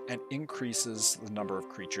day and increases the number of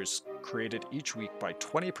creatures created each week by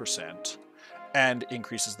 20% and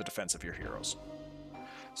increases the defense of your heroes.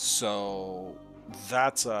 So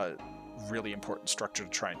that's a really important structure to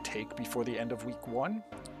try and take before the end of week 1,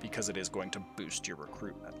 because it is going to boost your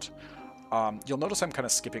recruitment. You'll notice I'm kind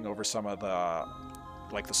of skipping over some of the,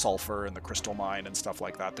 like the sulfur and the crystal mine and stuff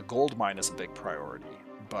like that. The gold mine is a big priority,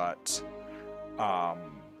 but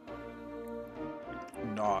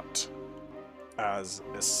not as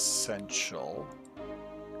essential.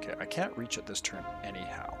 Okay, I can't reach it this turn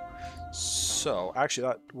anyhow. So, actually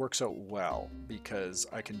that works out well, because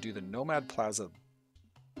I can do the Nomad Plaza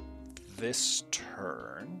this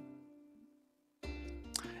turn,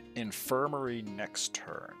 Infirmary next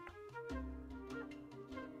turn.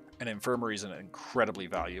 And Infirmary is an incredibly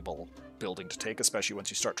valuable building to take, especially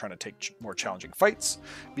once you start trying to take more challenging fights,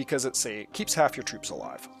 because it keeps half your troops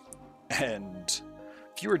alive. And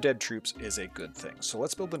fewer dead troops is a good thing. So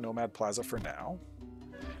let's build the Nomad Plaza for now.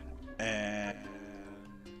 And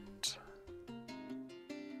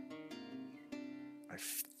I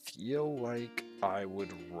feel like I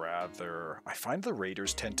would rather... I find the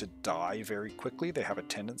raiders tend to die very quickly. They have a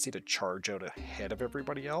tendency to charge out ahead of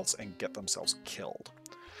everybody else and get themselves killed.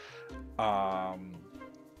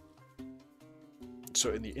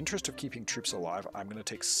 So in the interest of keeping troops alive, I'm going to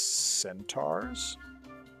take centaurs.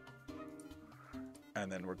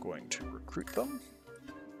 And then we're going to recruit them.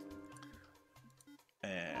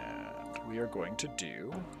 And we are going to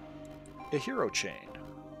do a hero chain.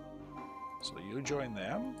 So you join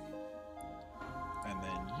them. And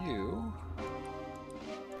then you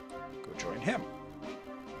go join him.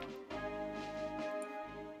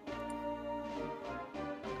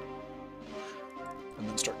 And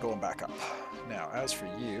then start going back up. Now, as for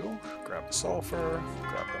you, grab the sulfur,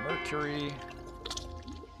 grab the mercury,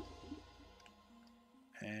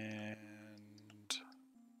 and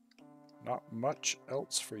not much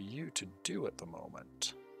else for you to do at the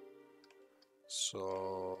moment.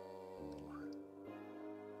 So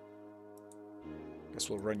I guess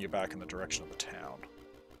we'll run you back in the direction of the town.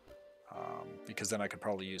 Because then I could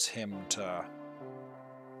probably use him to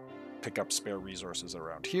pick up spare resources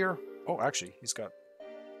around here. Oh, actually, he's got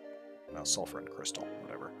sulfur and crystal,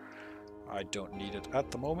 whatever. I don't need it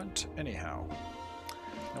at the moment, anyhow.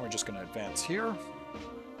 Now we're just going to advance here.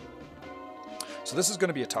 So this is going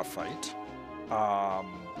to be a tough fight.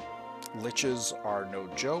 Liches are no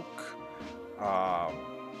joke.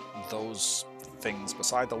 Those things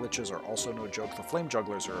beside the liches are also no joke. The flame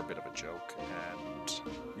jugglers are a bit of a joke, and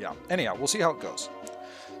yeah. Anyhow, we'll see how it goes.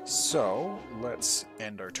 So let's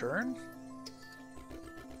end our turn.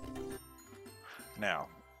 Now,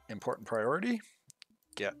 important priority,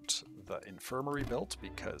 get the infirmary built,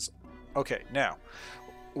 because... Okay, now,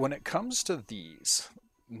 when it comes to these,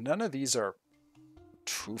 none of these are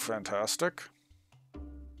too fantastic.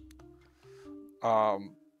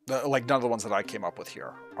 Like, none of the ones that I came up with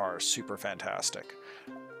here are super fantastic.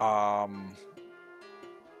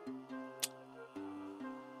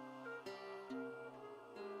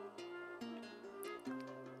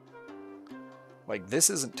 Like, this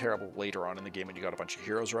isn't terrible later on in the game when you got a bunch of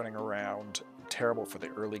heroes running around. Terrible for the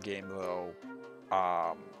early game, though.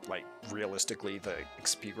 Like, realistically, the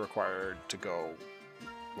XP required to go,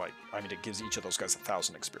 like, I mean, it gives each of those guys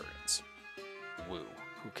 1,000 experience. Woo.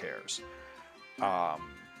 Who cares? I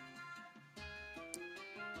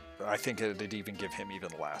think it'd even give him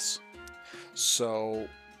even less. So,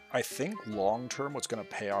 I think long-term what's going to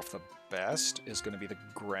pay off the best is going to be the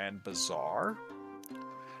Grand Bazaar.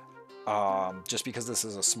 Just because this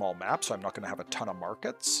is a small map, so I'm not going to have a ton of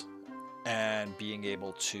markets. And being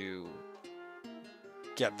able to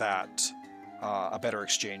get that, a better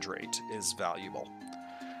exchange rate is valuable.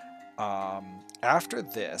 After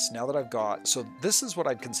this, now that I've got... So this is what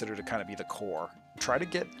I'd consider to kind of be the core. Try to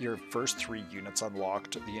get your first 3 units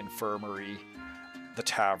unlocked. The Infirmary, the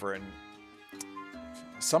Tavern.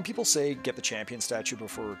 Some people say get the Champion statue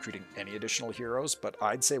before recruiting any additional heroes, but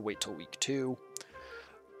I'd say wait till week 2.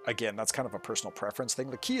 Again, that's kind of a personal preference thing.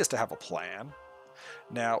 The key is to have a plan.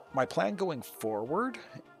 Now, my plan going forward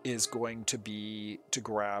is going to be to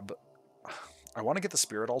grab... I want to get the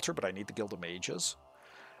Spirit Altar, but I need the Guild of Mages.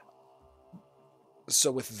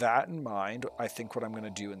 So with that in mind, I think what I'm going to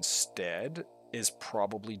do instead is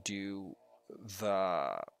probably do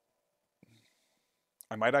the...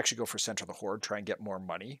 I might actually go for Center of the Horde, try and get more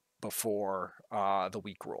money before the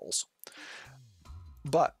week rolls.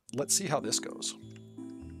 But let's see how this goes.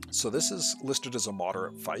 So this is listed as a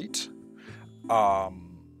moderate fight,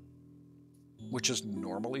 which is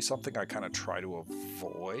normally something I kind of try to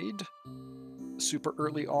avoid super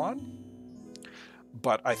early on.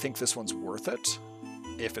 But I think this one's worth it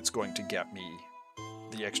if it's going to get me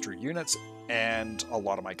the extra units, and a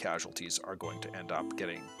lot of my casualties are going to end up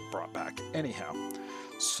getting brought back anyhow.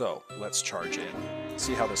 So let's charge in,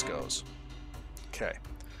 see how this goes. Okay,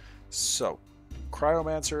 so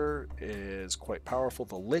Cryomancer is quite powerful.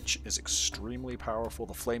 The Lich is extremely powerful.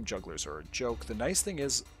 The Flame Jugglers are a joke. The nice thing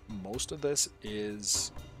is most of this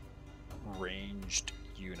is ranged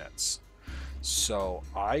units. So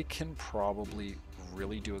I can probably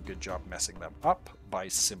really do a good job messing them up by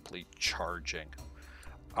simply charging.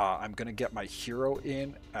 I'm going to get my hero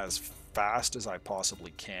in as fast as I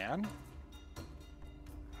possibly can.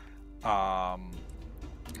 I'm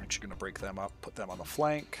actually going to break them up, put them on the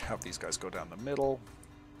flank, have these guys go down the middle.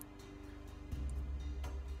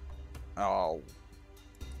 I'll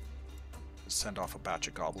send off a batch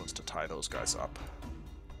of goblins to tie those guys up.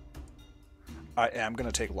 I am going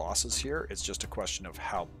to take losses here. It's just a question of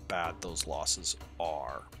how bad those losses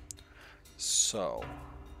are. So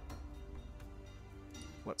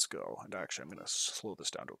let's go. And actually, I'm going to slow this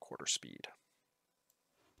down to a 1/4 speed.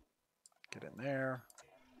 Get in there.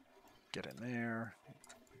 Get in there.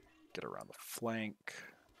 Get around the flank.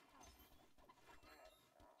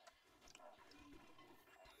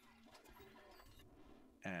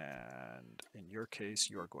 And in your case,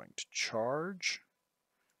 you are going to charge.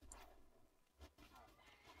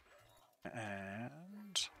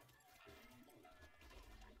 And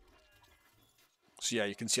so yeah,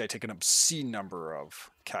 you can see I take an obscene number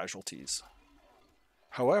of casualties.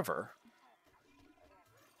 However,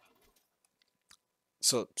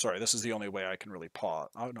 so sorry, this is the only way I can really pause.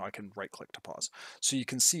 Oh no, I can right click to pause. So you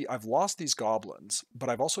can see I've lost these goblins, but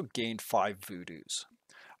I've also gained 5 voodoos.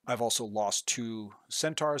 I've also lost 2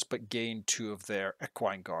 centaurs, but gained 2 of their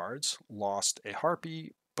equine guards, lost a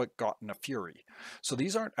harpy, but gotten a fury. So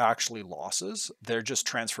these aren't actually losses, they're just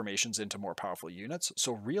transformations into more powerful units.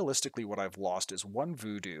 So realistically what I've lost is 1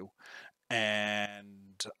 voodoo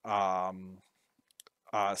and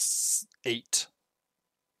 8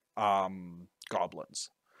 goblins.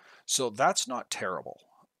 So that's not terrible.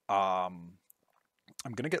 I'm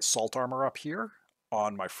going to get salt armor up here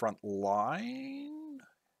on my front line.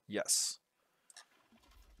 Yes.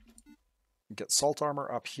 Get salt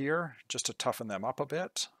armor up here just to toughen them up a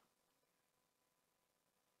bit.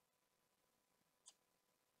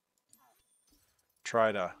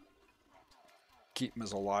 Try to keep them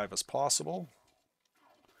as alive as possible.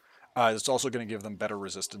 It's also going to give them better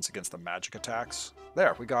resistance against the magic attacks.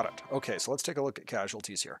 There, we got it. Okay, so let's take a look at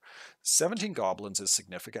casualties here. 17 goblins is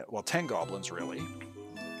significant. Well, 10 goblins, really.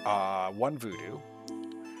 1 voodoo.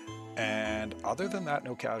 And other than that,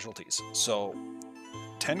 no casualties. So,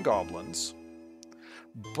 10 goblins.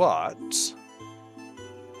 But,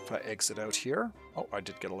 if I exit out here... Oh, I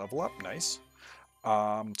did get a level up. Nice.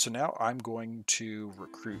 So now I'm going to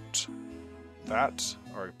recruit that,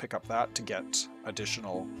 or pick up that to get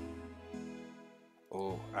additional...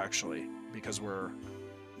 Oh, actually, because we're...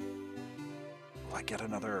 Will I get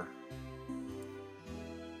another...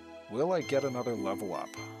 Will I get another level up?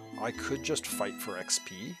 I could just fight for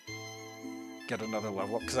XP. get another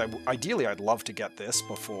level up, because ideally I'd love to get this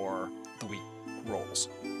before the week rolls,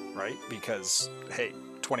 right? Because, hey,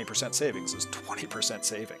 20% savings is 20%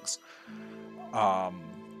 savings. I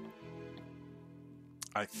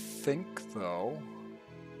think, though,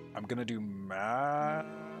 I'm going to do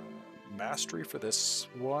Mastery for this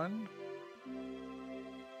one,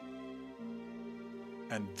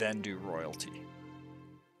 and then do Royalty.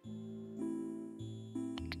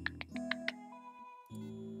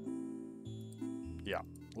 Yeah,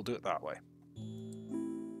 we'll do it that way.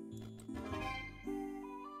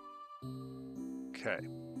 Okay.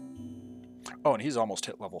 Oh, and he's almost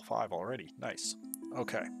hit level 5 already. Nice.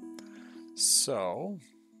 Okay. So...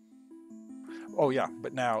 Oh yeah,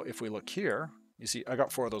 but now if we look here, you see I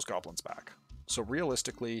got 4 of those goblins back. So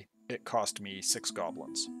realistically, it cost me 6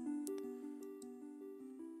 goblins.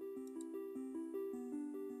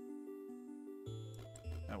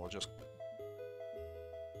 And we'll just...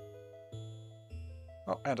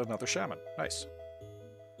 Oh, and another shaman. Nice.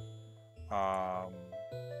 I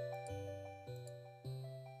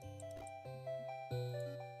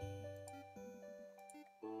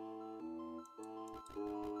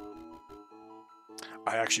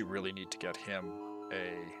actually really need to get him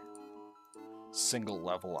a single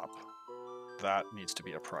level up. That needs to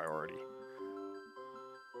be a priority.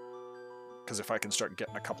 Because if I can start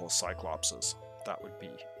getting a couple of Cyclopses, that would be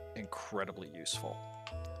incredibly useful.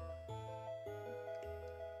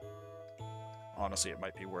 Honestly, it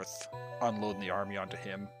might be worth unloading the army onto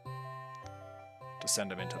him to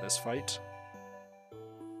send him into this fight.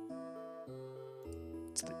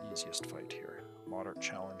 It's the easiest fight here. Moderate,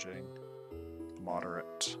 challenging,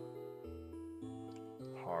 moderate,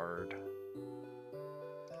 hard,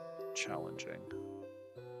 challenging.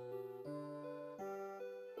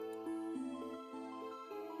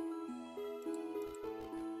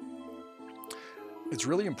 It's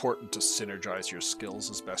really important to synergize your skills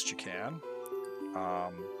as best you can.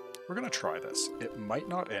 We're going to try this. It might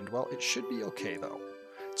not end well. It should be okay, though.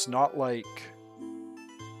 It's not like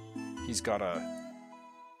he's got a...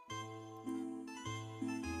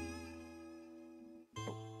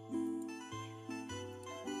 Oh.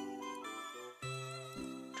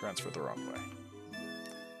 Transfer the wrong way.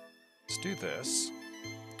 Let's do this.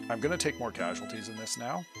 I'm going to take more casualties in this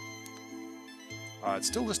now. It's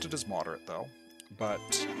still listed as moderate, though.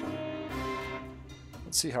 But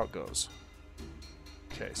let's see how it goes.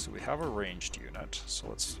 Okay, so we have a ranged unit, so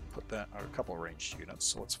let's put that, or a couple of ranged units,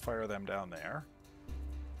 so let's fire them down there.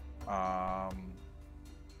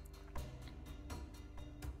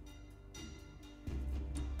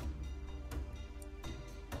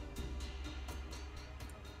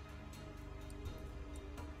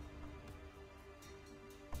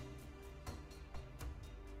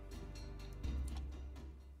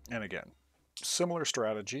 And again, similar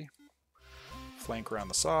strategy. Flank around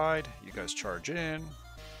the side, you guys charge in,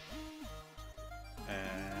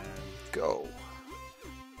 and go.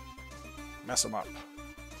 Mess them up.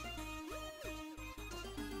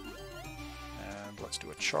 And let's do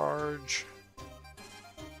a charge.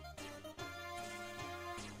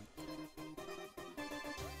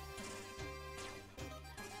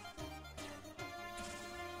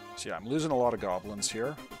 So yeah, I'm losing a lot of goblins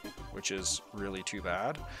here, which is really too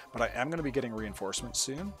bad, but I am going to be getting reinforcements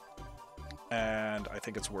soon. And I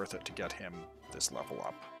think it's worth it to get him this level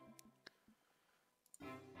up.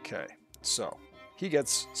 Okay, so he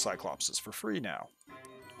gets Cyclopses for free now.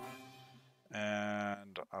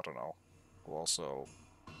 And I don't know, we'll also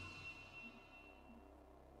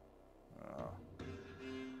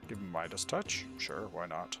give him Midas Touch. Sure, why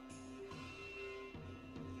not?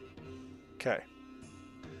 Okay.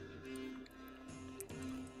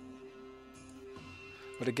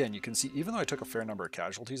 But again, you can see, even though I took a fair number of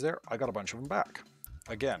casualties there, I got a bunch of them back.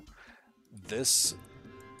 Again, this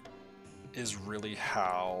is really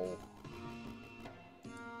how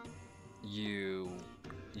you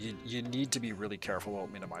need to be really careful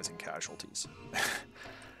about minimizing casualties.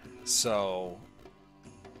 So,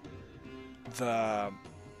 but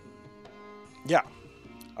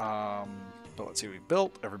let's see what we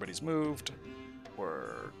built. Everybody's moved.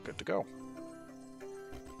 We're good to go.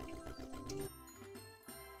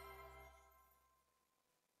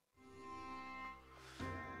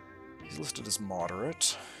 He's listed as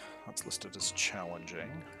moderate. That's listed as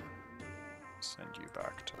challenging. Send you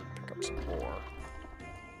back to pick up some ore.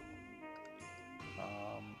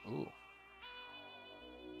 Ooh.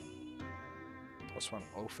 +1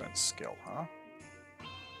 offense skill, huh?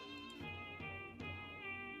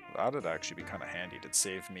 That'd actually be kind of handy. It'd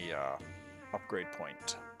save me a upgrade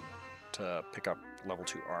point to pick up level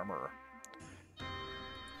 2 armor.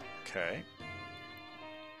 Okay.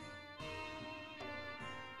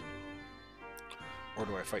 Or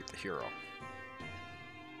do I fight the hero?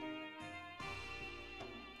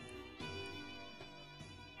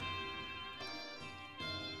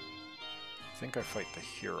 I think I fight the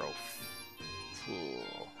hero.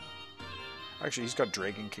 Ooh. Actually, he's got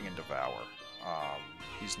Dragon King and Devour.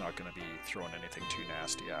 He's not going to be throwing anything too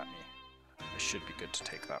nasty at me. I should be good to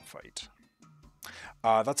take that fight.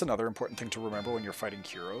 That's another important thing to remember when you're fighting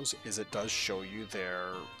heroes, is it does show you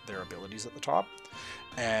their abilities at the top.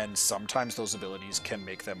 And sometimes those abilities can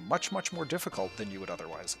make them much, much more difficult than you would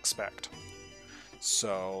otherwise expect.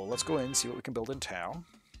 So let's go in and see what we can build in town.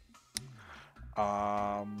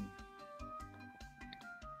 I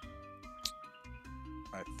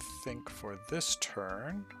think for this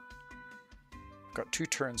turn, I've got 2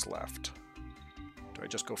 turns left. Do I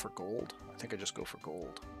just go for gold? I think I just go for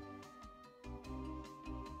gold.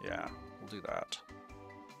 Yeah, we'll do that.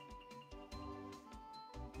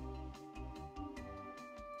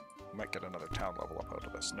 Might get another town level up out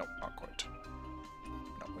of this. Nope, not quite.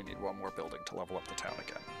 No, we need 1 more building to level up the town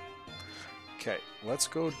again. Okay, let's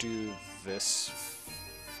go do this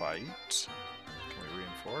fight. Can we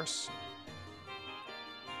reinforce?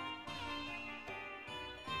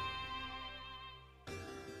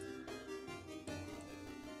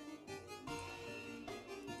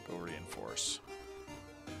 Go reinforce.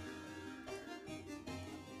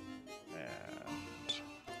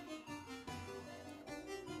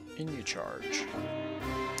 In you charge.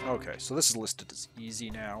 Okay, so this is listed as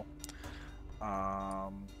easy now.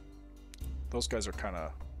 Those guys are kind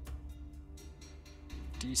of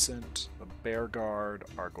decent. The Bear Guard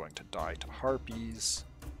are going to die to Harpies.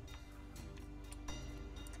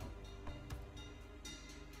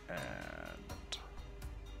 And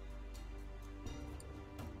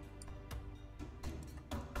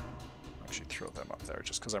actually throw them up there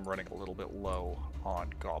just because I'm running a little bit low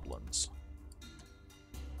on goblins.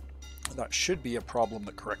 That should be a problem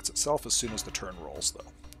that corrects itself as soon as the turn rolls,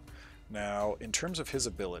 though. Now, in terms of his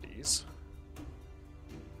abilities,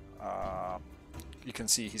 you can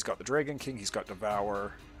see he's got the Dragon King, he's got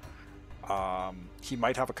Devour. He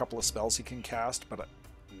might have a couple of spells he can cast, but I'm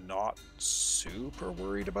not super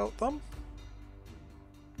worried about them.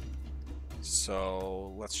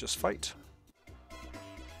 So let's just fight.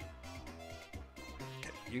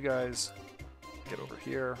 Okay, you guys get over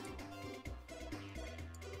here.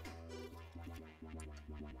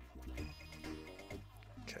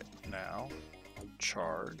 Now,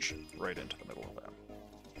 charge right into the middle of them.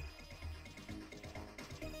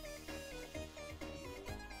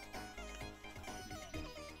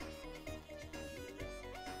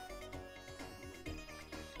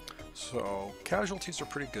 So, casualties are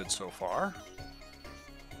pretty good so far.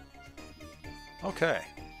 Okay,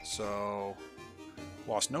 so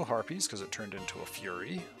lost no Harpies because it turned into a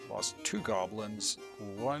Fury. Lost 2 Goblins,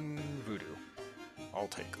 1 Voodoo. I'll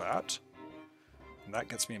take that. And that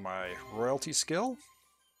gets me my royalty skill.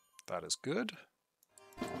 That is good.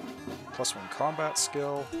 +1 combat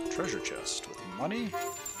skill. Treasure chest with money.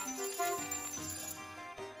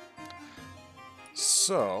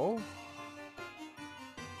 So...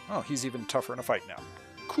 oh, he's even tougher in a fight now.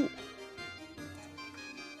 Cool.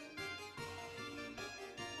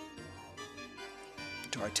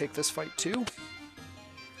 Do I take this fight too?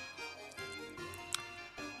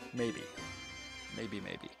 Maybe. Maybe.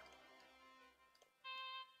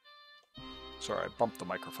 Sorry, I bumped the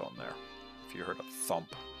microphone there. If you heard a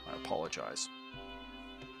thump, I apologize.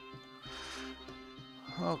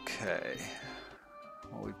 Okay.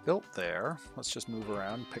 Well, we built there. Let's just move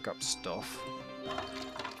around, pick up stuff.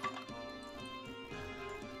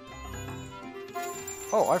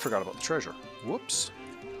 Oh, I forgot about the treasure. Whoops.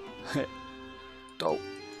 Dope.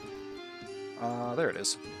 There it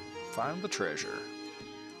is. Found the treasure.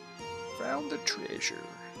 Found the treasure.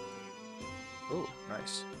 Oh,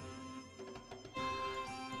 nice.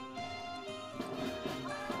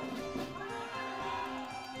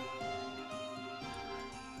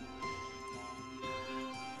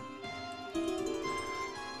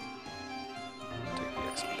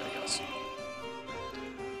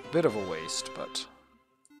 Bit of a waste, but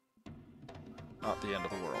not the end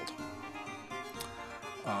of the world.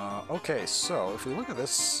 Okay, so if we look at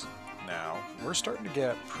this now, we're starting to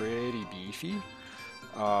get pretty beefy.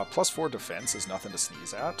 +4 defense is nothing to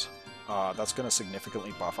sneeze at. That's going to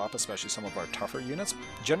significantly buff up, especially some of our tougher units.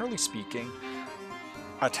 Generally speaking,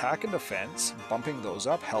 attack and defense, bumping those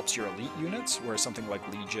up helps your elite units, whereas something like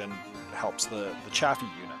Legion helps the chaffy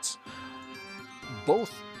units.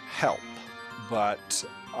 Both help, but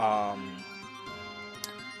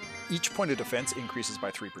each point of defense increases by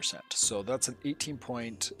 3%. So that's an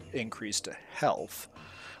 18-point increase to health,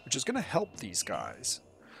 which is going to help these guys.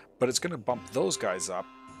 but it's going to bump those guys up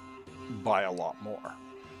by a lot more.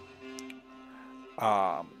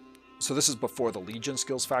 So this is before the Legion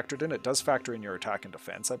skills factored in. It does factor in your attack and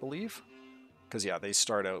defense, I believe. Because, yeah, they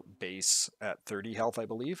start out base at 30 health, I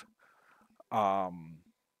believe. Yeah,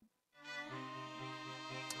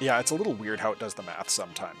 it's a little weird how it does the math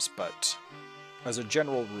sometimes, but as a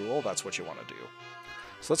general rule, that's what you want to do.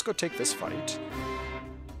 So let's go take this fight.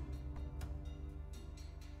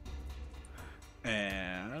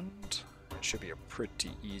 And it should be a pretty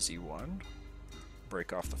easy one.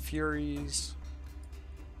 Break off the Furies.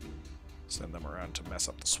 Send them around to mess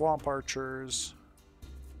up the Swamp Archers.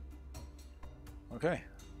 Okay,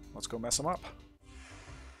 let's go mess them up.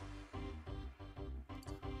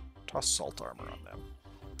 Toss Salt Armor on them,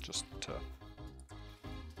 just to...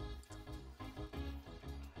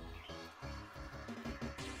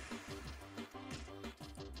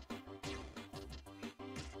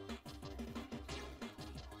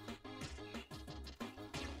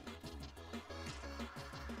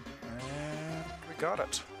 And we got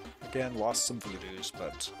it. Again, lost some voodoos,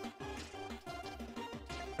 but...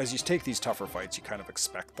 as you take these tougher fights, you kind of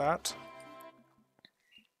expect that.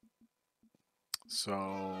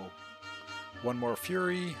 So, one more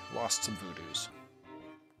Fury, lost some voodoos.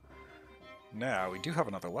 Now, we do have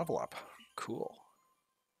another level up. Cool.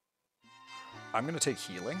 I'm going to take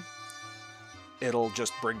healing. It'll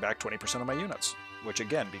just bring back 20% of my units, which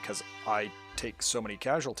again, because I take so many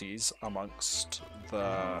casualties amongst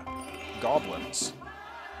the goblins.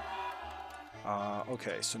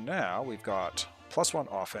 Okay, so now we've got +1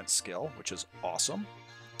 offense skill, which is awesome.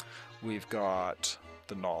 We've got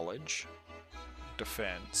the knowledge,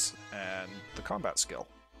 defense, and the combat skill.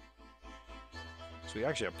 So we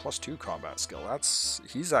actually have +2 combat skill.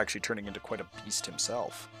 He's actually turning into quite a beast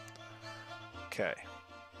himself. Okay.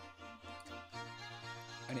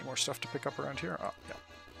 Any more stuff to pick up around here? Oh,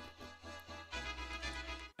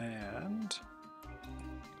 yeah. And...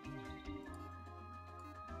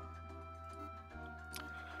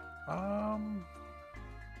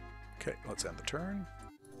 okay, let's end the turn.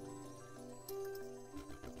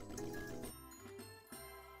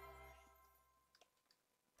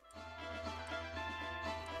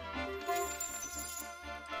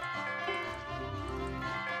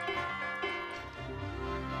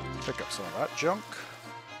 Pick up some of that junk.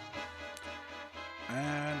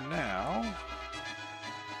 And now,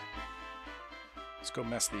 let's go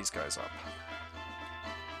mess these guys up.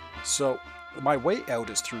 So, my way out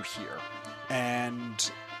is through here,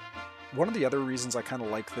 and one of the other reasons I kind of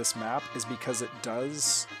like this map is because it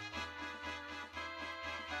does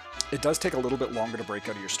take a little bit longer to break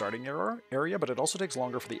out of your starting area, but it also takes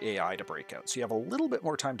longer for the AI to break out. So you have a little bit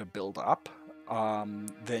more time to build up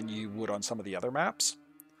than you would on some of the other maps.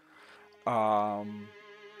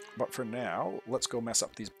 But for now, let's go mess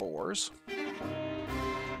up these boars.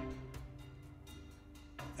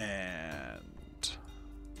 And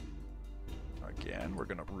again, we're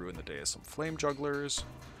going to ruin the day of some flame jugglers.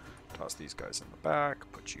 Toss these guys in the back,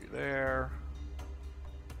 put you there.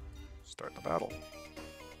 Start the battle.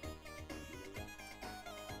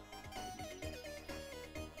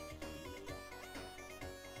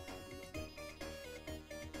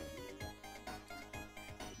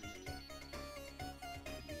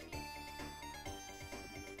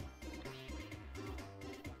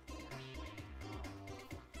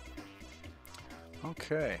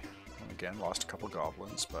 Okay, and again, lost a couple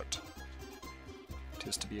goblins, but it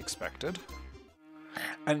is to be expected.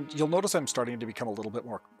 And you'll notice I'm starting to become a little bit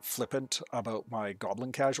more flippant about my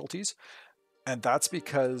goblin casualties, and that's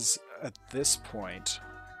because at this point...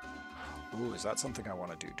 Ooh, is that something I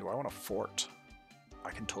want to do? Do I want to fort?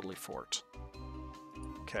 I can totally fort.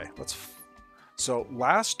 Okay, let's... So,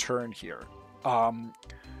 last turn here, you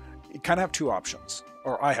kind of have two options,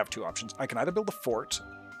 or I have two options. I can either build a fort,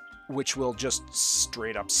 which will just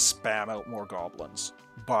straight up spam out more goblins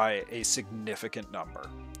by a significant number.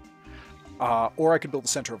 Or I could build the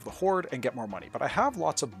center of the Horde and get more money. But I have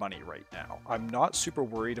lots of money right now. I'm not super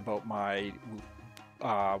worried about my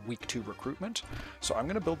week 2 recruitment. So I'm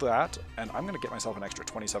going to build that, and I'm going to get myself an extra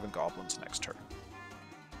 27 goblins next turn.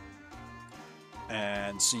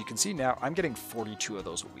 And so you can see now I'm getting 42 of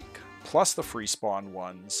those a week. Plus the free spawn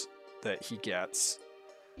ones that he gets.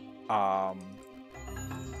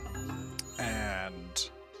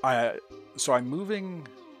 So I'm moving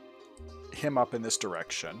him up in this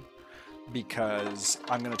direction because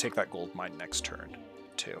I'm going to take that gold mine next turn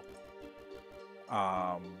too.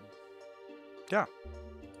 Yeah.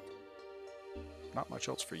 Not much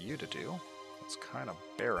else for you to do. It's kind of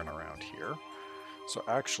barren around here. So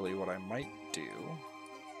actually what I might do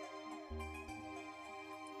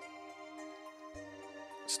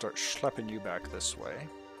start schlepping you back this way.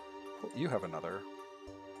 Oh, you have another.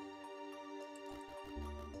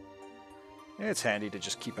 It's handy to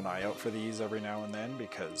just keep an eye out for these every now and then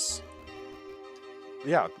because,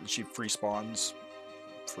 yeah, she free spawns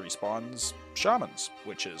shamans,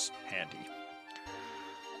 which is handy.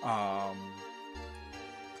 But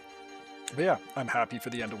yeah, I'm happy for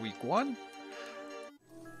the end of week 1.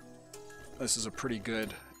 This is a pretty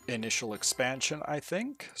good initial expansion, I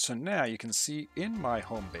think. So now you can see in my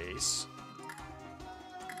home base,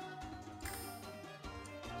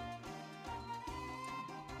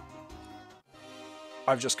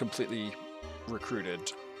 I've just completely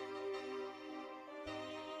replenished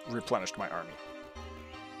my army.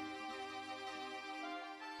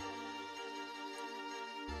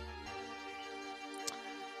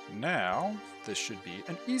 Now, this should be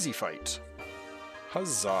an easy fight.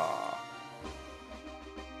 Huzzah!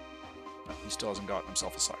 He still hasn't gotten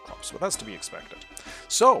himself a Cyclops, but that's to be expected.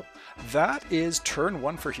 So, that is turn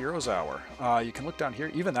 1 for Heroes Hour. You can look down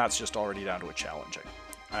here, even that's just already down to a challenging.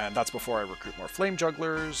 And that's before I recruit more Flame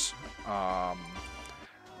Jugglers.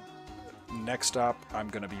 Next up, I'm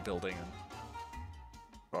going to be building...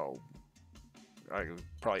 Oh, I would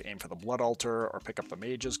probably aim for the Blood Altar or pick up the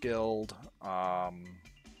Mages Guild.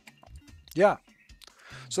 Yeah.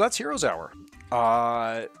 So that's Heroes Hour.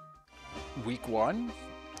 Week 1,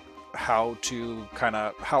 how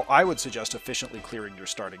I would suggest efficiently clearing your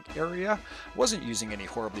starting area. Wasn't using any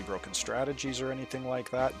horribly broken strategies or anything like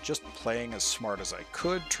that, just playing as smart as I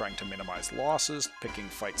could, trying to minimize losses, picking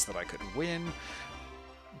fights that I could win,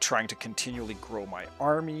 trying to continually grow my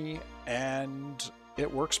army, and it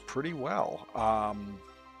works pretty well.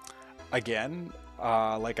 Again,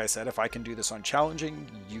 like I said, if I can do this on challenging,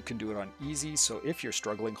 you can do it on easy, so if you're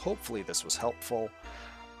struggling, hopefully this was helpful.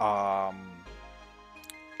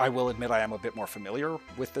 I will admit I am a bit more familiar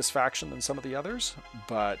with this faction than some of the others,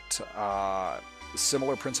 but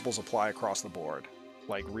similar principles apply across the board.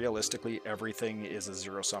 Like, realistically, everything is a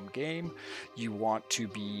zero-sum game. You want to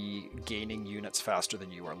be gaining units faster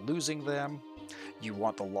than you are losing them. You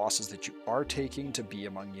want the losses that you are taking to be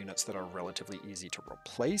among units that are relatively easy to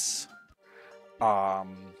replace.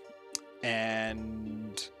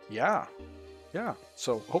 And yeah,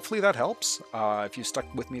 so hopefully that helps if you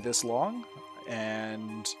stuck with me this long.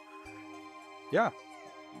 And yeah,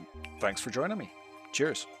 thanks for joining me.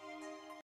 Cheers.